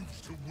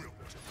refuse to wilt.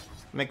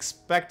 I'm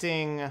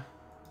expecting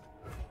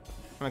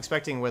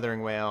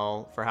Withering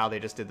Wail for how they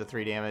just did the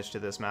 3 damage to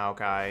this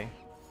Maokai.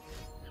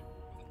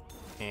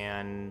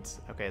 And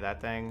okay,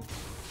 that thing.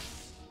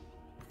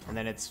 And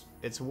then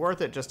it's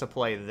worth it just to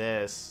play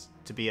this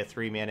to be a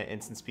 3-mana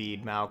instant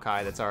speed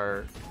Maokai that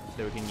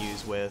we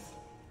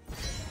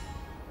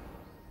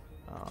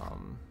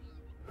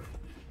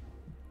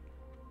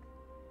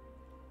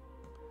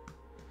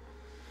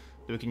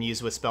can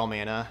use with spell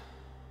mana.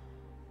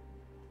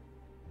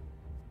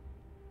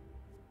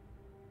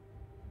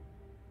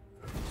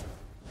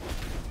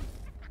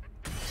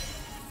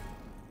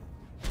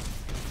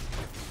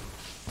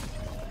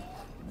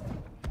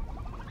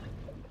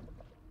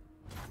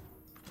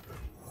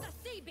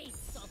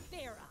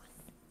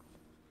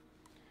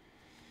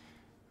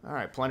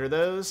 Alright, plunder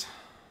those.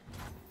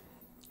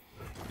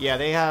 Yeah,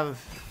 they have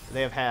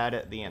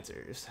had the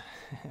answers.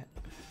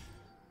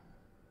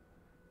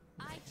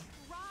 I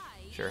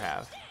tried. Sure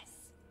have.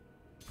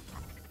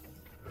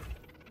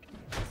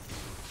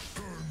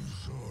 I'm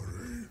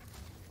sorry.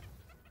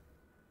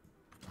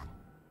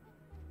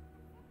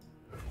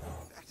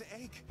 That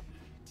egg.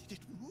 Did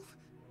it move?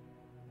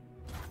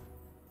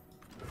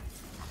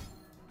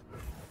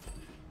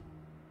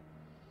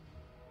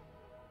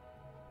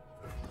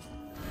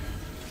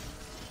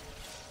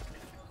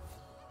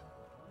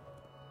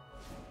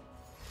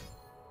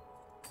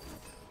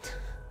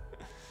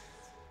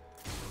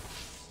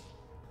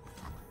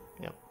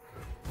 Yep.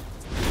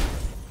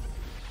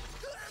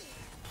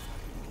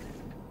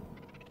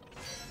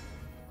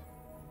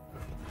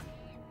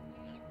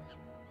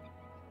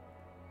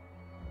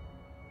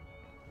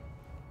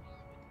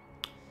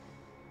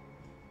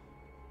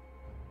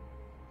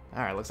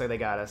 Alright, looks like they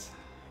got us.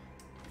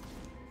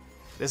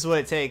 This is what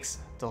it takes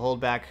to hold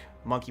back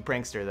Monkey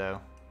Prankster, though.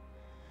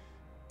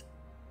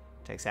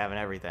 Takes having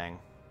everything.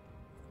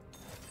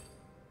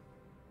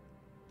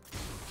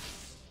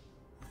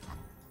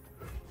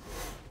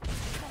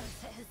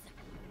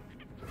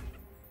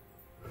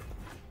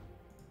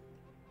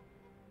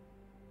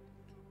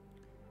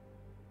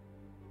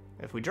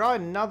 If we draw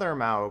another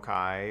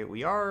Maokai,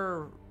 we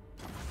are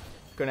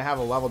going to have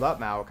a leveled up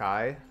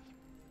Maokai.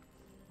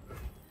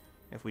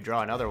 If we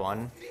draw another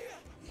one.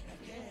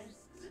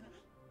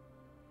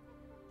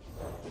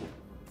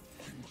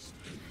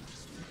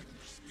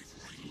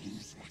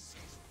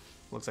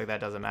 Looks like that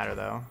doesn't matter,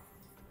 though.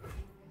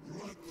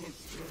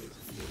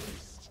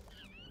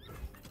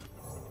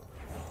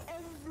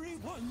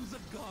 Everyone's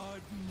a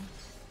garden.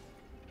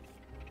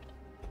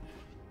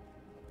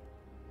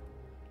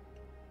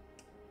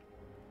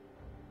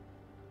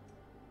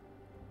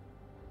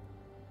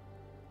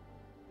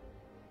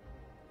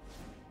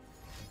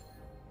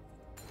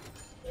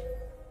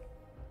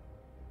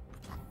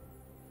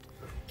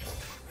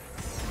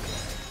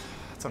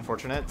 That's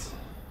unfortunate.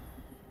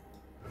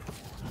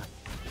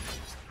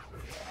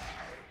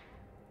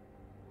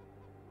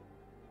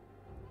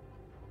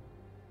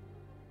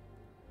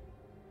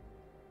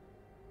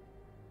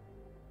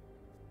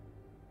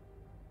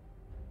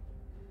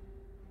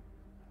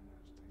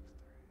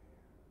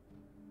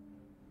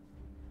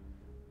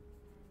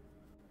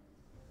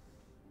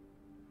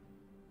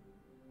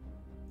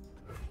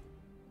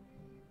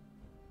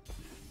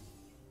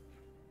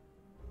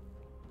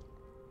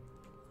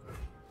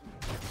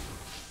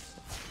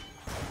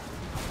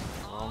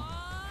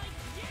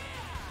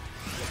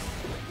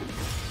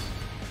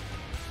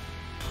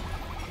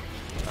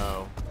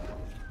 Oh.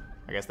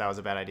 I guess that was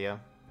a bad idea.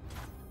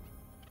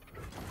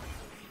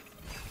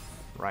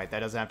 Right, that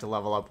doesn't have to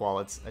level up while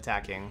it's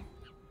attacking.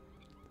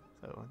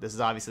 So this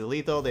is obviously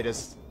lethal, they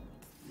just...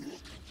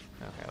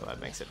 Okay, well that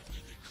makes it...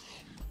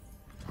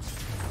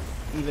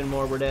 Even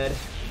more we're dead.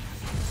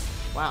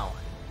 Wow.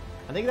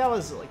 I think that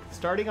was like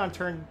starting on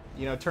turn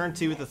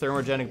 2 with the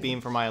thermogenic beam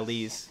for my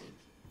Elise.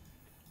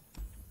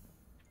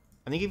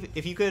 I think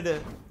if you could,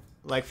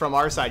 like from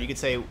our side, you could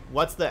say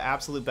what's the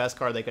absolute best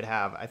card they could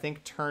have. I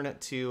think turn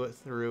 2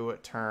 through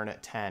turn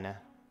 10,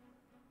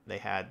 they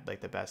had like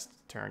the best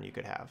turn you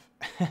could have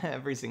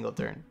every single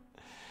turn.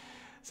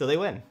 So they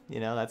win.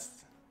 You know, that's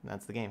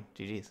the game.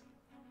 GG's.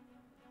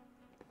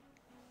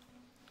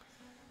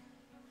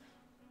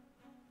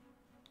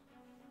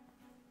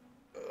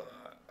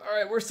 All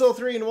right, we're still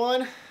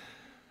 3-1.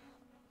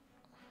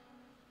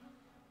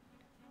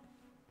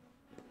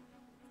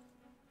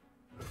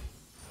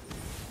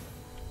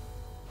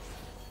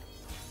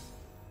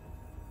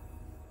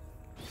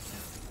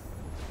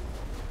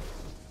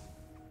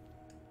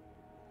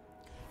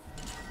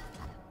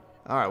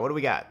 All right, what do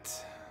we got?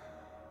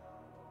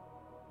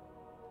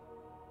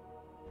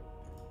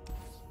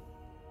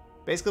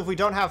 Basically, if we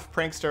don't have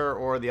Prankster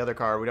or the other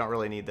card, we don't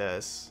really need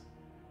this.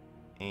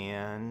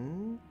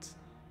 And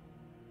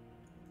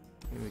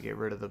maybe we get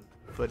rid of the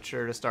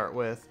Butcher to start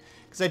with,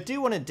 because I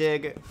do want to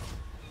dig.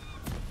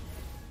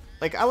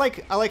 Like I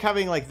like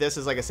having like this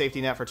as like a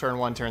safety net for turn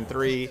 1, turn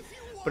 3,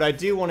 but I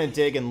do want to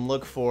dig and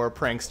look for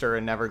Prankster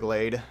and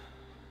Neverglade.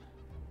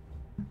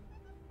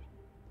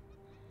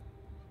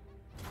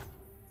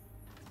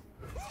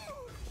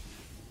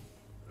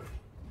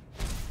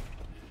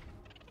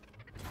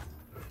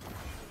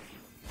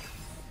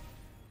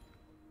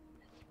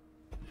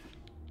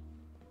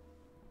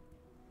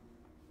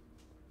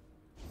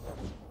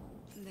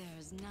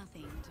 There's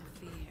nothing to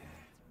fear.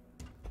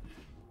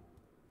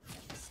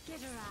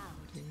 Skitter out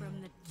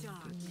from the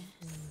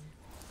darkness.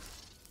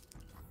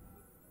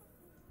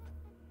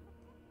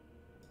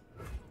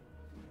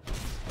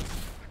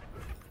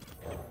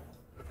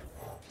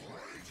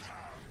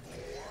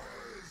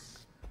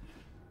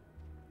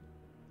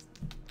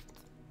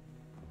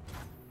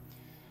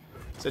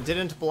 So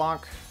didn't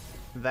block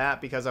that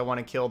because I want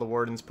to kill the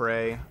Warden's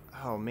Prey.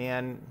 Oh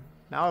man,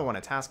 now I want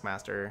a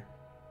Taskmaster.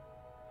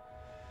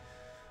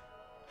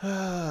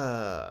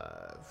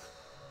 Alright,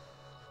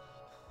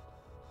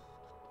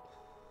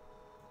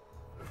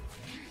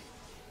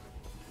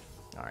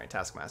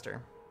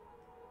 Taskmaster.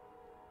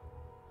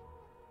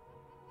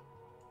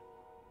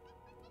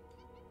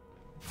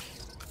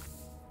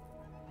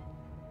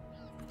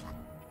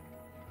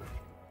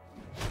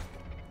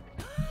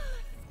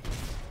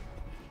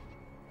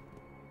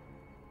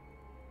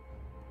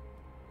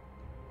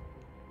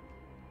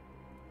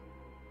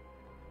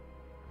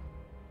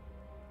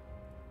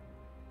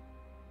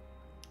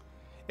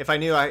 If I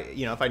knew I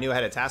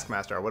had a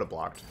Taskmaster, I would have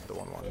blocked the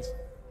 1/1s.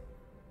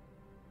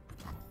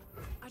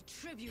 A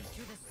tribute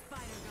to the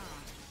spider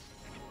god.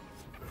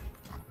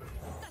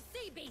 The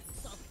sea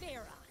beasts will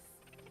fear us.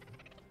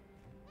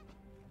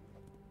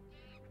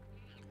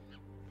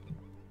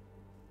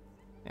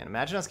 And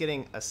imagine us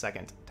getting a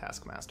second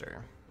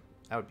Taskmaster.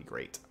 That would be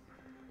great.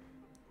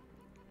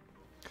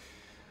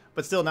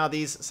 But still, now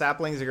these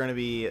saplings are going to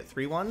be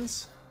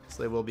 3/1s,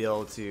 so they will be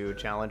able to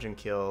challenge and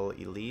kill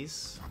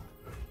Elise.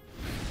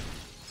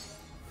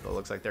 So it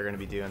looks like they're going to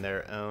be doing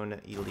their own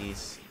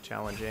Elise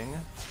challenging.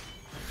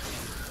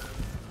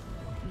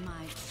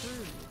 My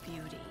true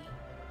beauty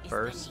is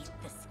First.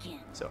 beneath the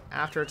skin. So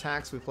after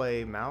attacks, we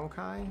play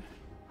Maokai.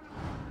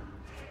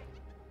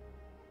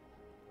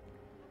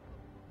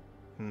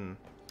 Or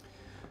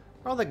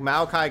like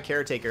Maokai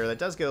Caretaker. That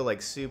does go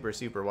like super,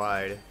 super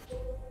wide.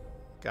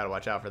 Gotta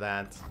watch out for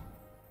that.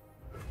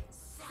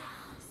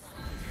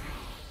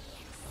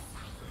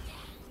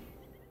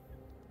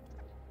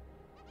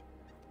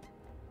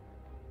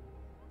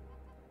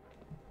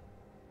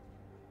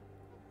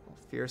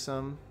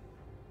 Fearsome.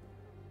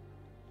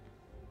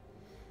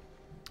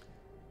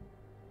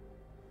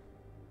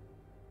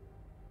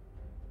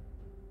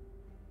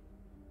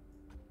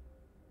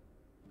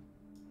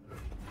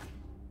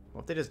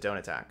 What if they just don't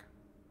attack?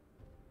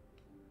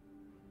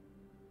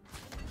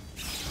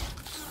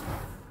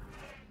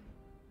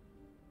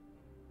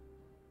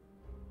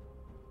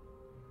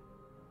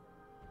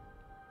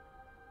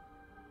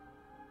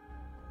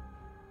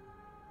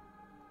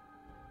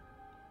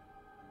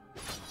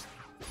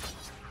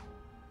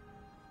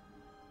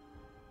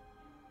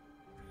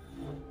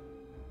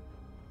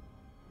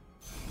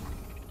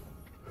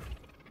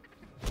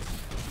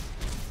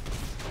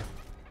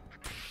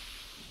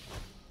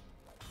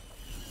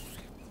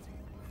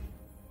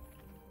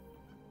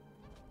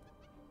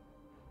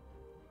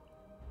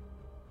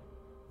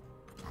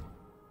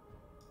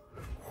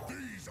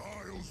 These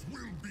isles will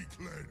be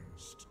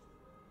cleansed.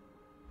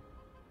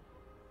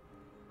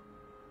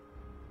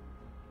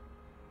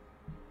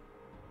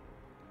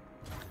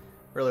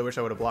 Really wish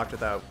I would have blocked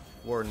without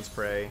Warden's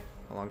Prey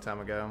a long time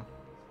ago.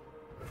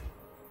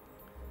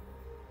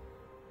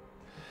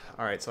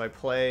 Alright, so I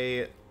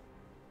play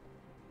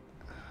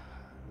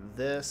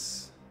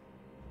this.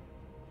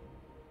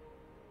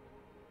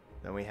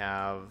 Then we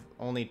have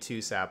only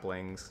 2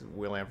 saplings.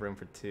 We only have room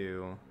for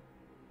 2.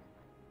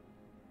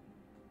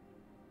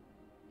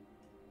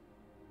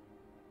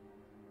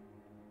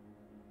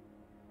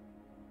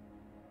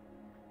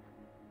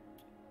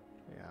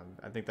 Yeah.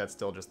 I think that's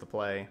still just the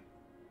play.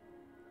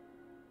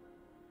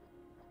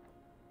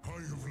 I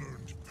have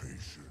learned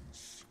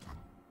patience.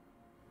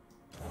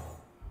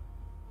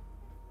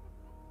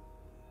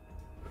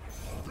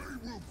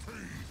 They will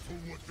pay for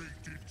what they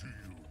did to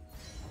you.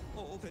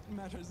 All that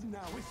matters now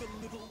is the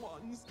little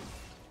ones.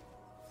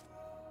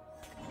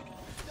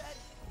 That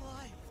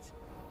fight.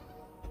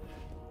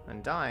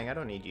 I'm dying. I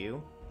don't need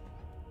you.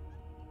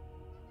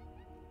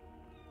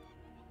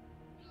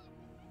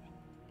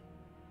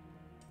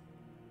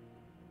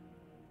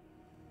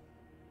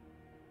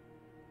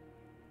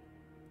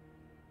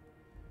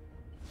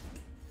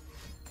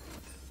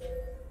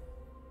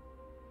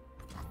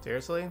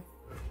 Seriously?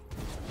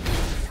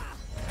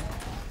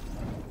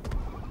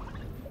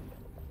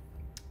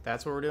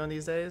 That's what we're doing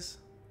these days?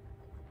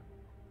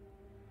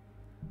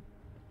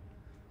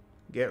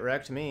 Get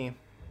wrecked me.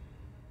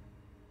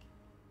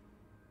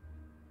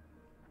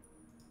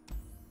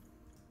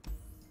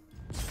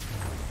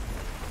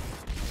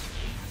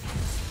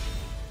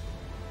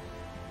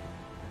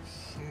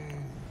 So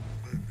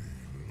many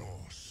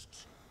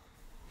lost.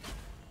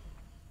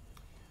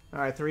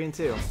 Alright, 3 and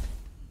 2.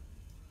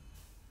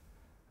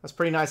 That's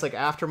pretty nice. Like,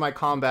 after my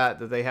combat,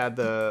 that they had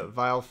the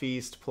Vile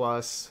Feast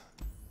plus,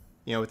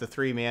 you know, with the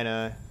 3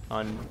 mana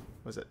on,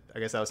 was it? I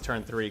guess that was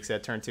turn 3, because they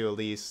had turn 2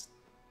 Elise.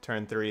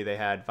 Turn 3, they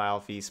had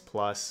Vile Feast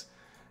plus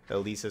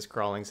Elise's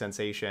Crawling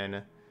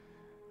Sensation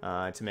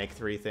to make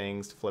 3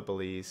 things to flip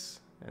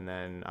Elise. And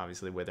then,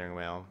 obviously, Withering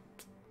Wail.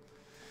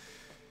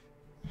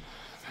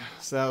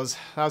 So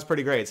that was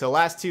pretty great. So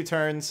last 2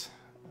 turns,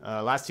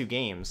 last 2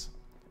 games,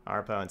 our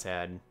opponents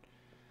had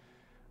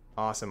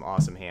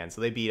awesome hands.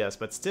 So they beat us,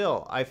 but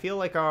still, I feel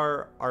like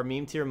our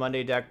Meme Tier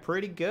Monday deck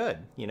pretty good.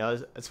 You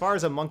know, as far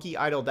as a Monkey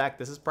Idol deck,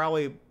 this is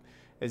probably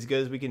as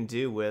good as we can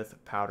do with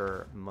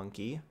Powder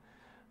Monkey.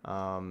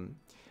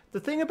 The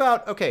thing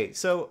about, okay,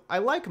 so I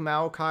like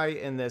Maokai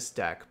in this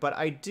deck, but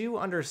I do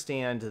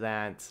understand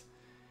that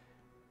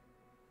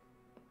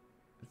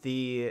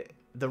the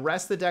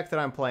rest of the deck that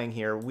I'm playing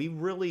here, we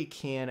really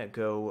can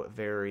go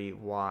very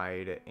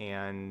wide,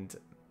 and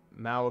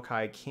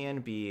Maokai can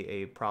be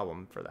a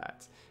problem for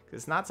that.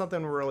 It's not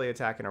something we're really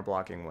attacking or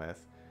blocking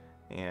with,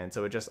 and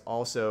so it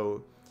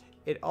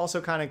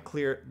also kind of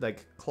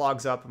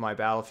clogs up my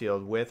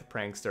battlefield with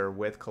Prankster,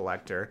 with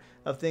Collector,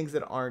 of things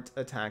that aren't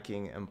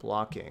attacking and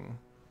blocking,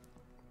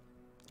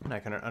 and I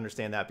can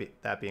understand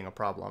that being a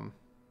problem.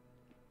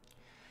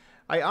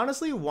 I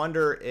honestly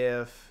wonder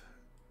if,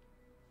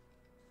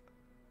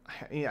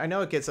 I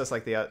know it gets us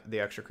like the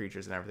extra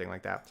creatures and everything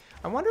like that.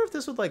 I wonder if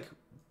this would like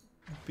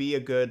be a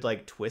good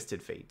like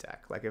Twisted Fate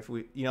deck. Like if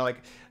we, you know,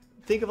 like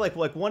think of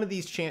like one of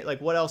these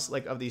what else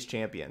like of these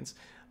champions,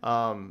 you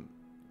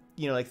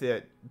know, like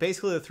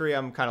basically the 3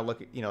 I'm kind of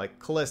looking, you know, like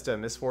Callista,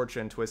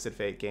 Misfortune, Twisted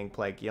Fate,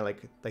 Gangplank, you know,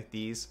 like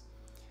these,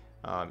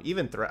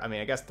 even I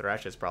mean, I guess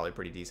Thresh is probably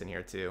pretty decent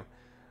here too,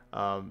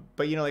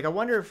 but you know, like I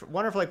wonder if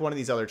like one of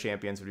these other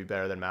champions would be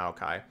better than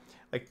Maokai.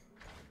 Like,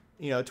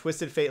 you know,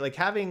 Twisted Fate, like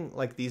having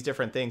like these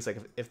different things, like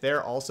if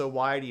they're also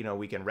wide, you know,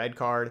 we can red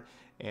card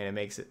and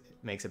it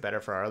makes it better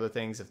for our other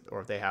things,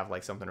 or if they have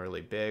like something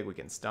really big, we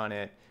can stun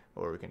it,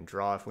 or we can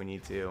draw if we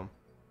need to.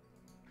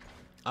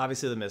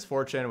 Obviously the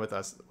Misfortune with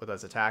us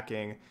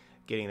attacking,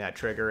 getting that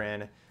trigger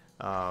in.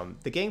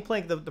 The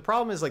Gangplank, the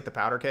problem is like the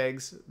Powder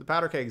Kegs. The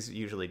Powder Kegs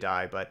usually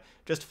die, but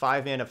just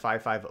 5 mana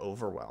 5/5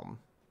 Overwhelm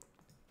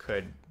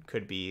could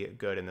be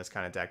good in this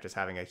kind of deck, just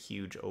having a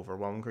huge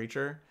Overwhelm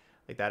creature.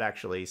 Like that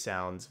actually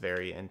sounds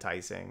very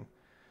enticing.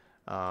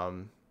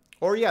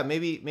 Or yeah,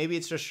 maybe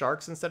it's just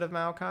Sharks instead of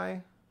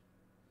Maokai.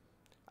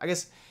 I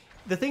guess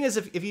the thing is,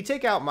 if you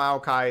take out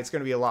Maokai, it's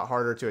going to be a lot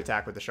harder to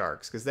attack with the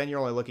Sharks, because then you're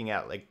only looking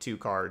at like 2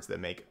 cards that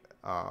make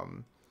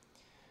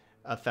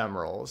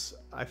ephemerals.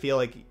 I feel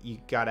like you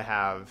got to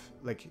have,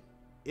 like,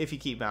 if you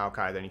keep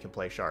Maokai, then you can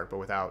play Shark, but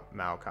without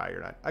Maokai,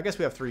 you're not. I guess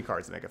we have 3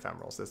 cards that make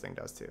ephemerals. This thing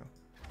does too.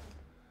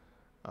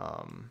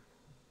 And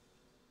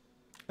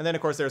then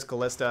of course there's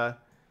Callista,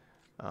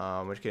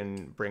 which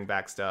can bring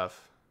back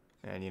stuff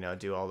and, you know,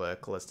 do all the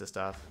Callista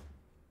stuff.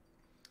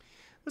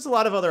 There's a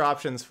lot of other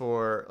options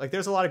for, like,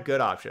 there's a lot of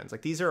good options.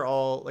 Like, these are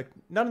all, like,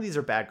 none of these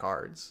are bad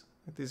cards.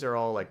 Like, these are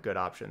all, like, good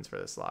options for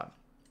this slot.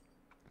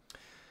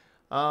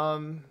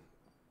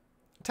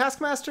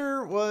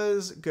 Taskmaster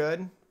was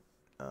good.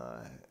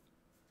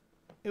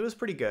 It was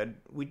pretty good.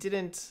 We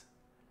didn't...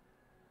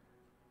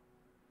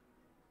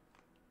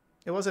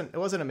 It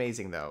wasn't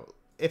amazing, though.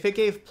 If it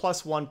gave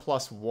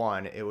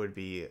 +1/+1, it would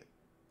be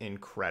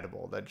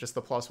incredible. That just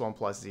the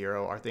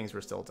 +1/+0, our things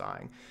were still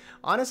dying.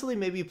 Honestly,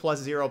 maybe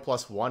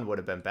 +0/+1 would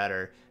have been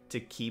better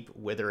to keep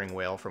Withering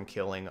Wail from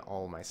killing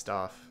all my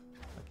stuff.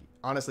 Like,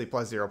 honestly,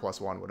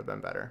 +0/+1 would have been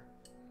better.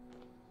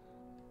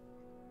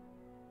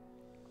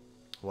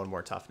 1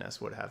 more toughness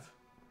would have,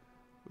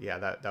 yeah,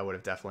 that would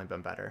have definitely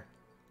been better.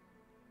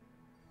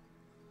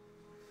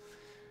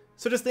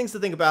 So just things to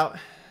think about.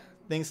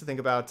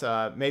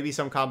 Maybe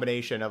some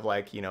combination of,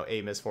 like, you know,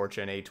 a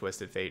Misfortune, a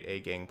Twisted Fate, a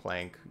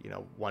Gangplank, you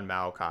know, 1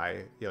 Maokai.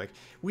 You know, like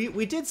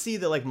we did see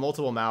that, like,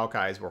 multiple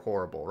Maokais were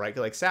horrible, right?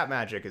 Like Sap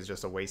Magic is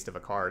just a waste of a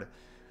card.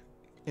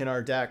 in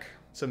our deck.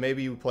 So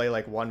maybe you play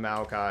like one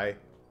Maokai,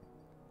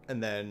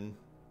 and then,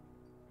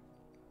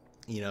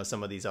 you know,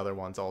 some of these other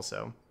ones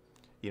also.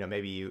 You know,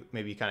 maybe you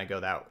kind of go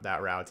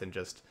that route and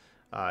just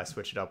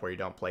switch it up where you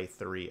don't play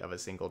 3 of a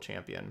single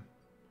champion.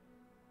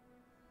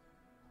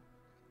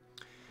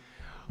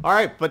 All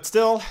right, but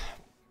still,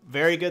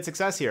 very good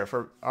success here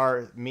for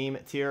our meme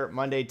tier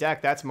Monday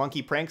deck. That's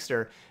Monkey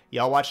Prankster.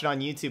 Y'all watch it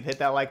on YouTube. Hit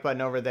that like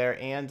button over there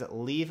and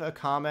leave a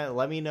comment.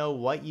 Let me know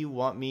what you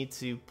want me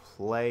to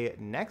play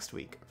next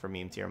week for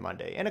meme tier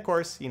Monday. And of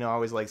course, you know, I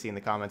always like seeing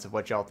the comments of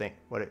what y'all think,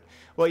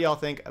 what y'all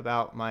think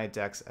about my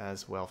decks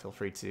as well. Feel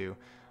free to, you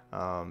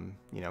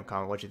know,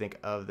 comment what you think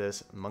of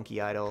this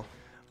Monkey Idol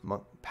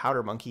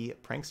Powder Monkey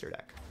Prankster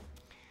deck.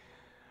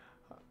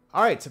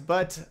 All right,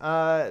 but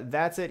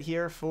that's it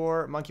here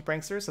for Monkey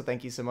Prankster. So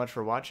thank you so much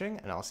for watching,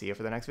 and I'll see you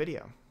for the next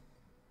video.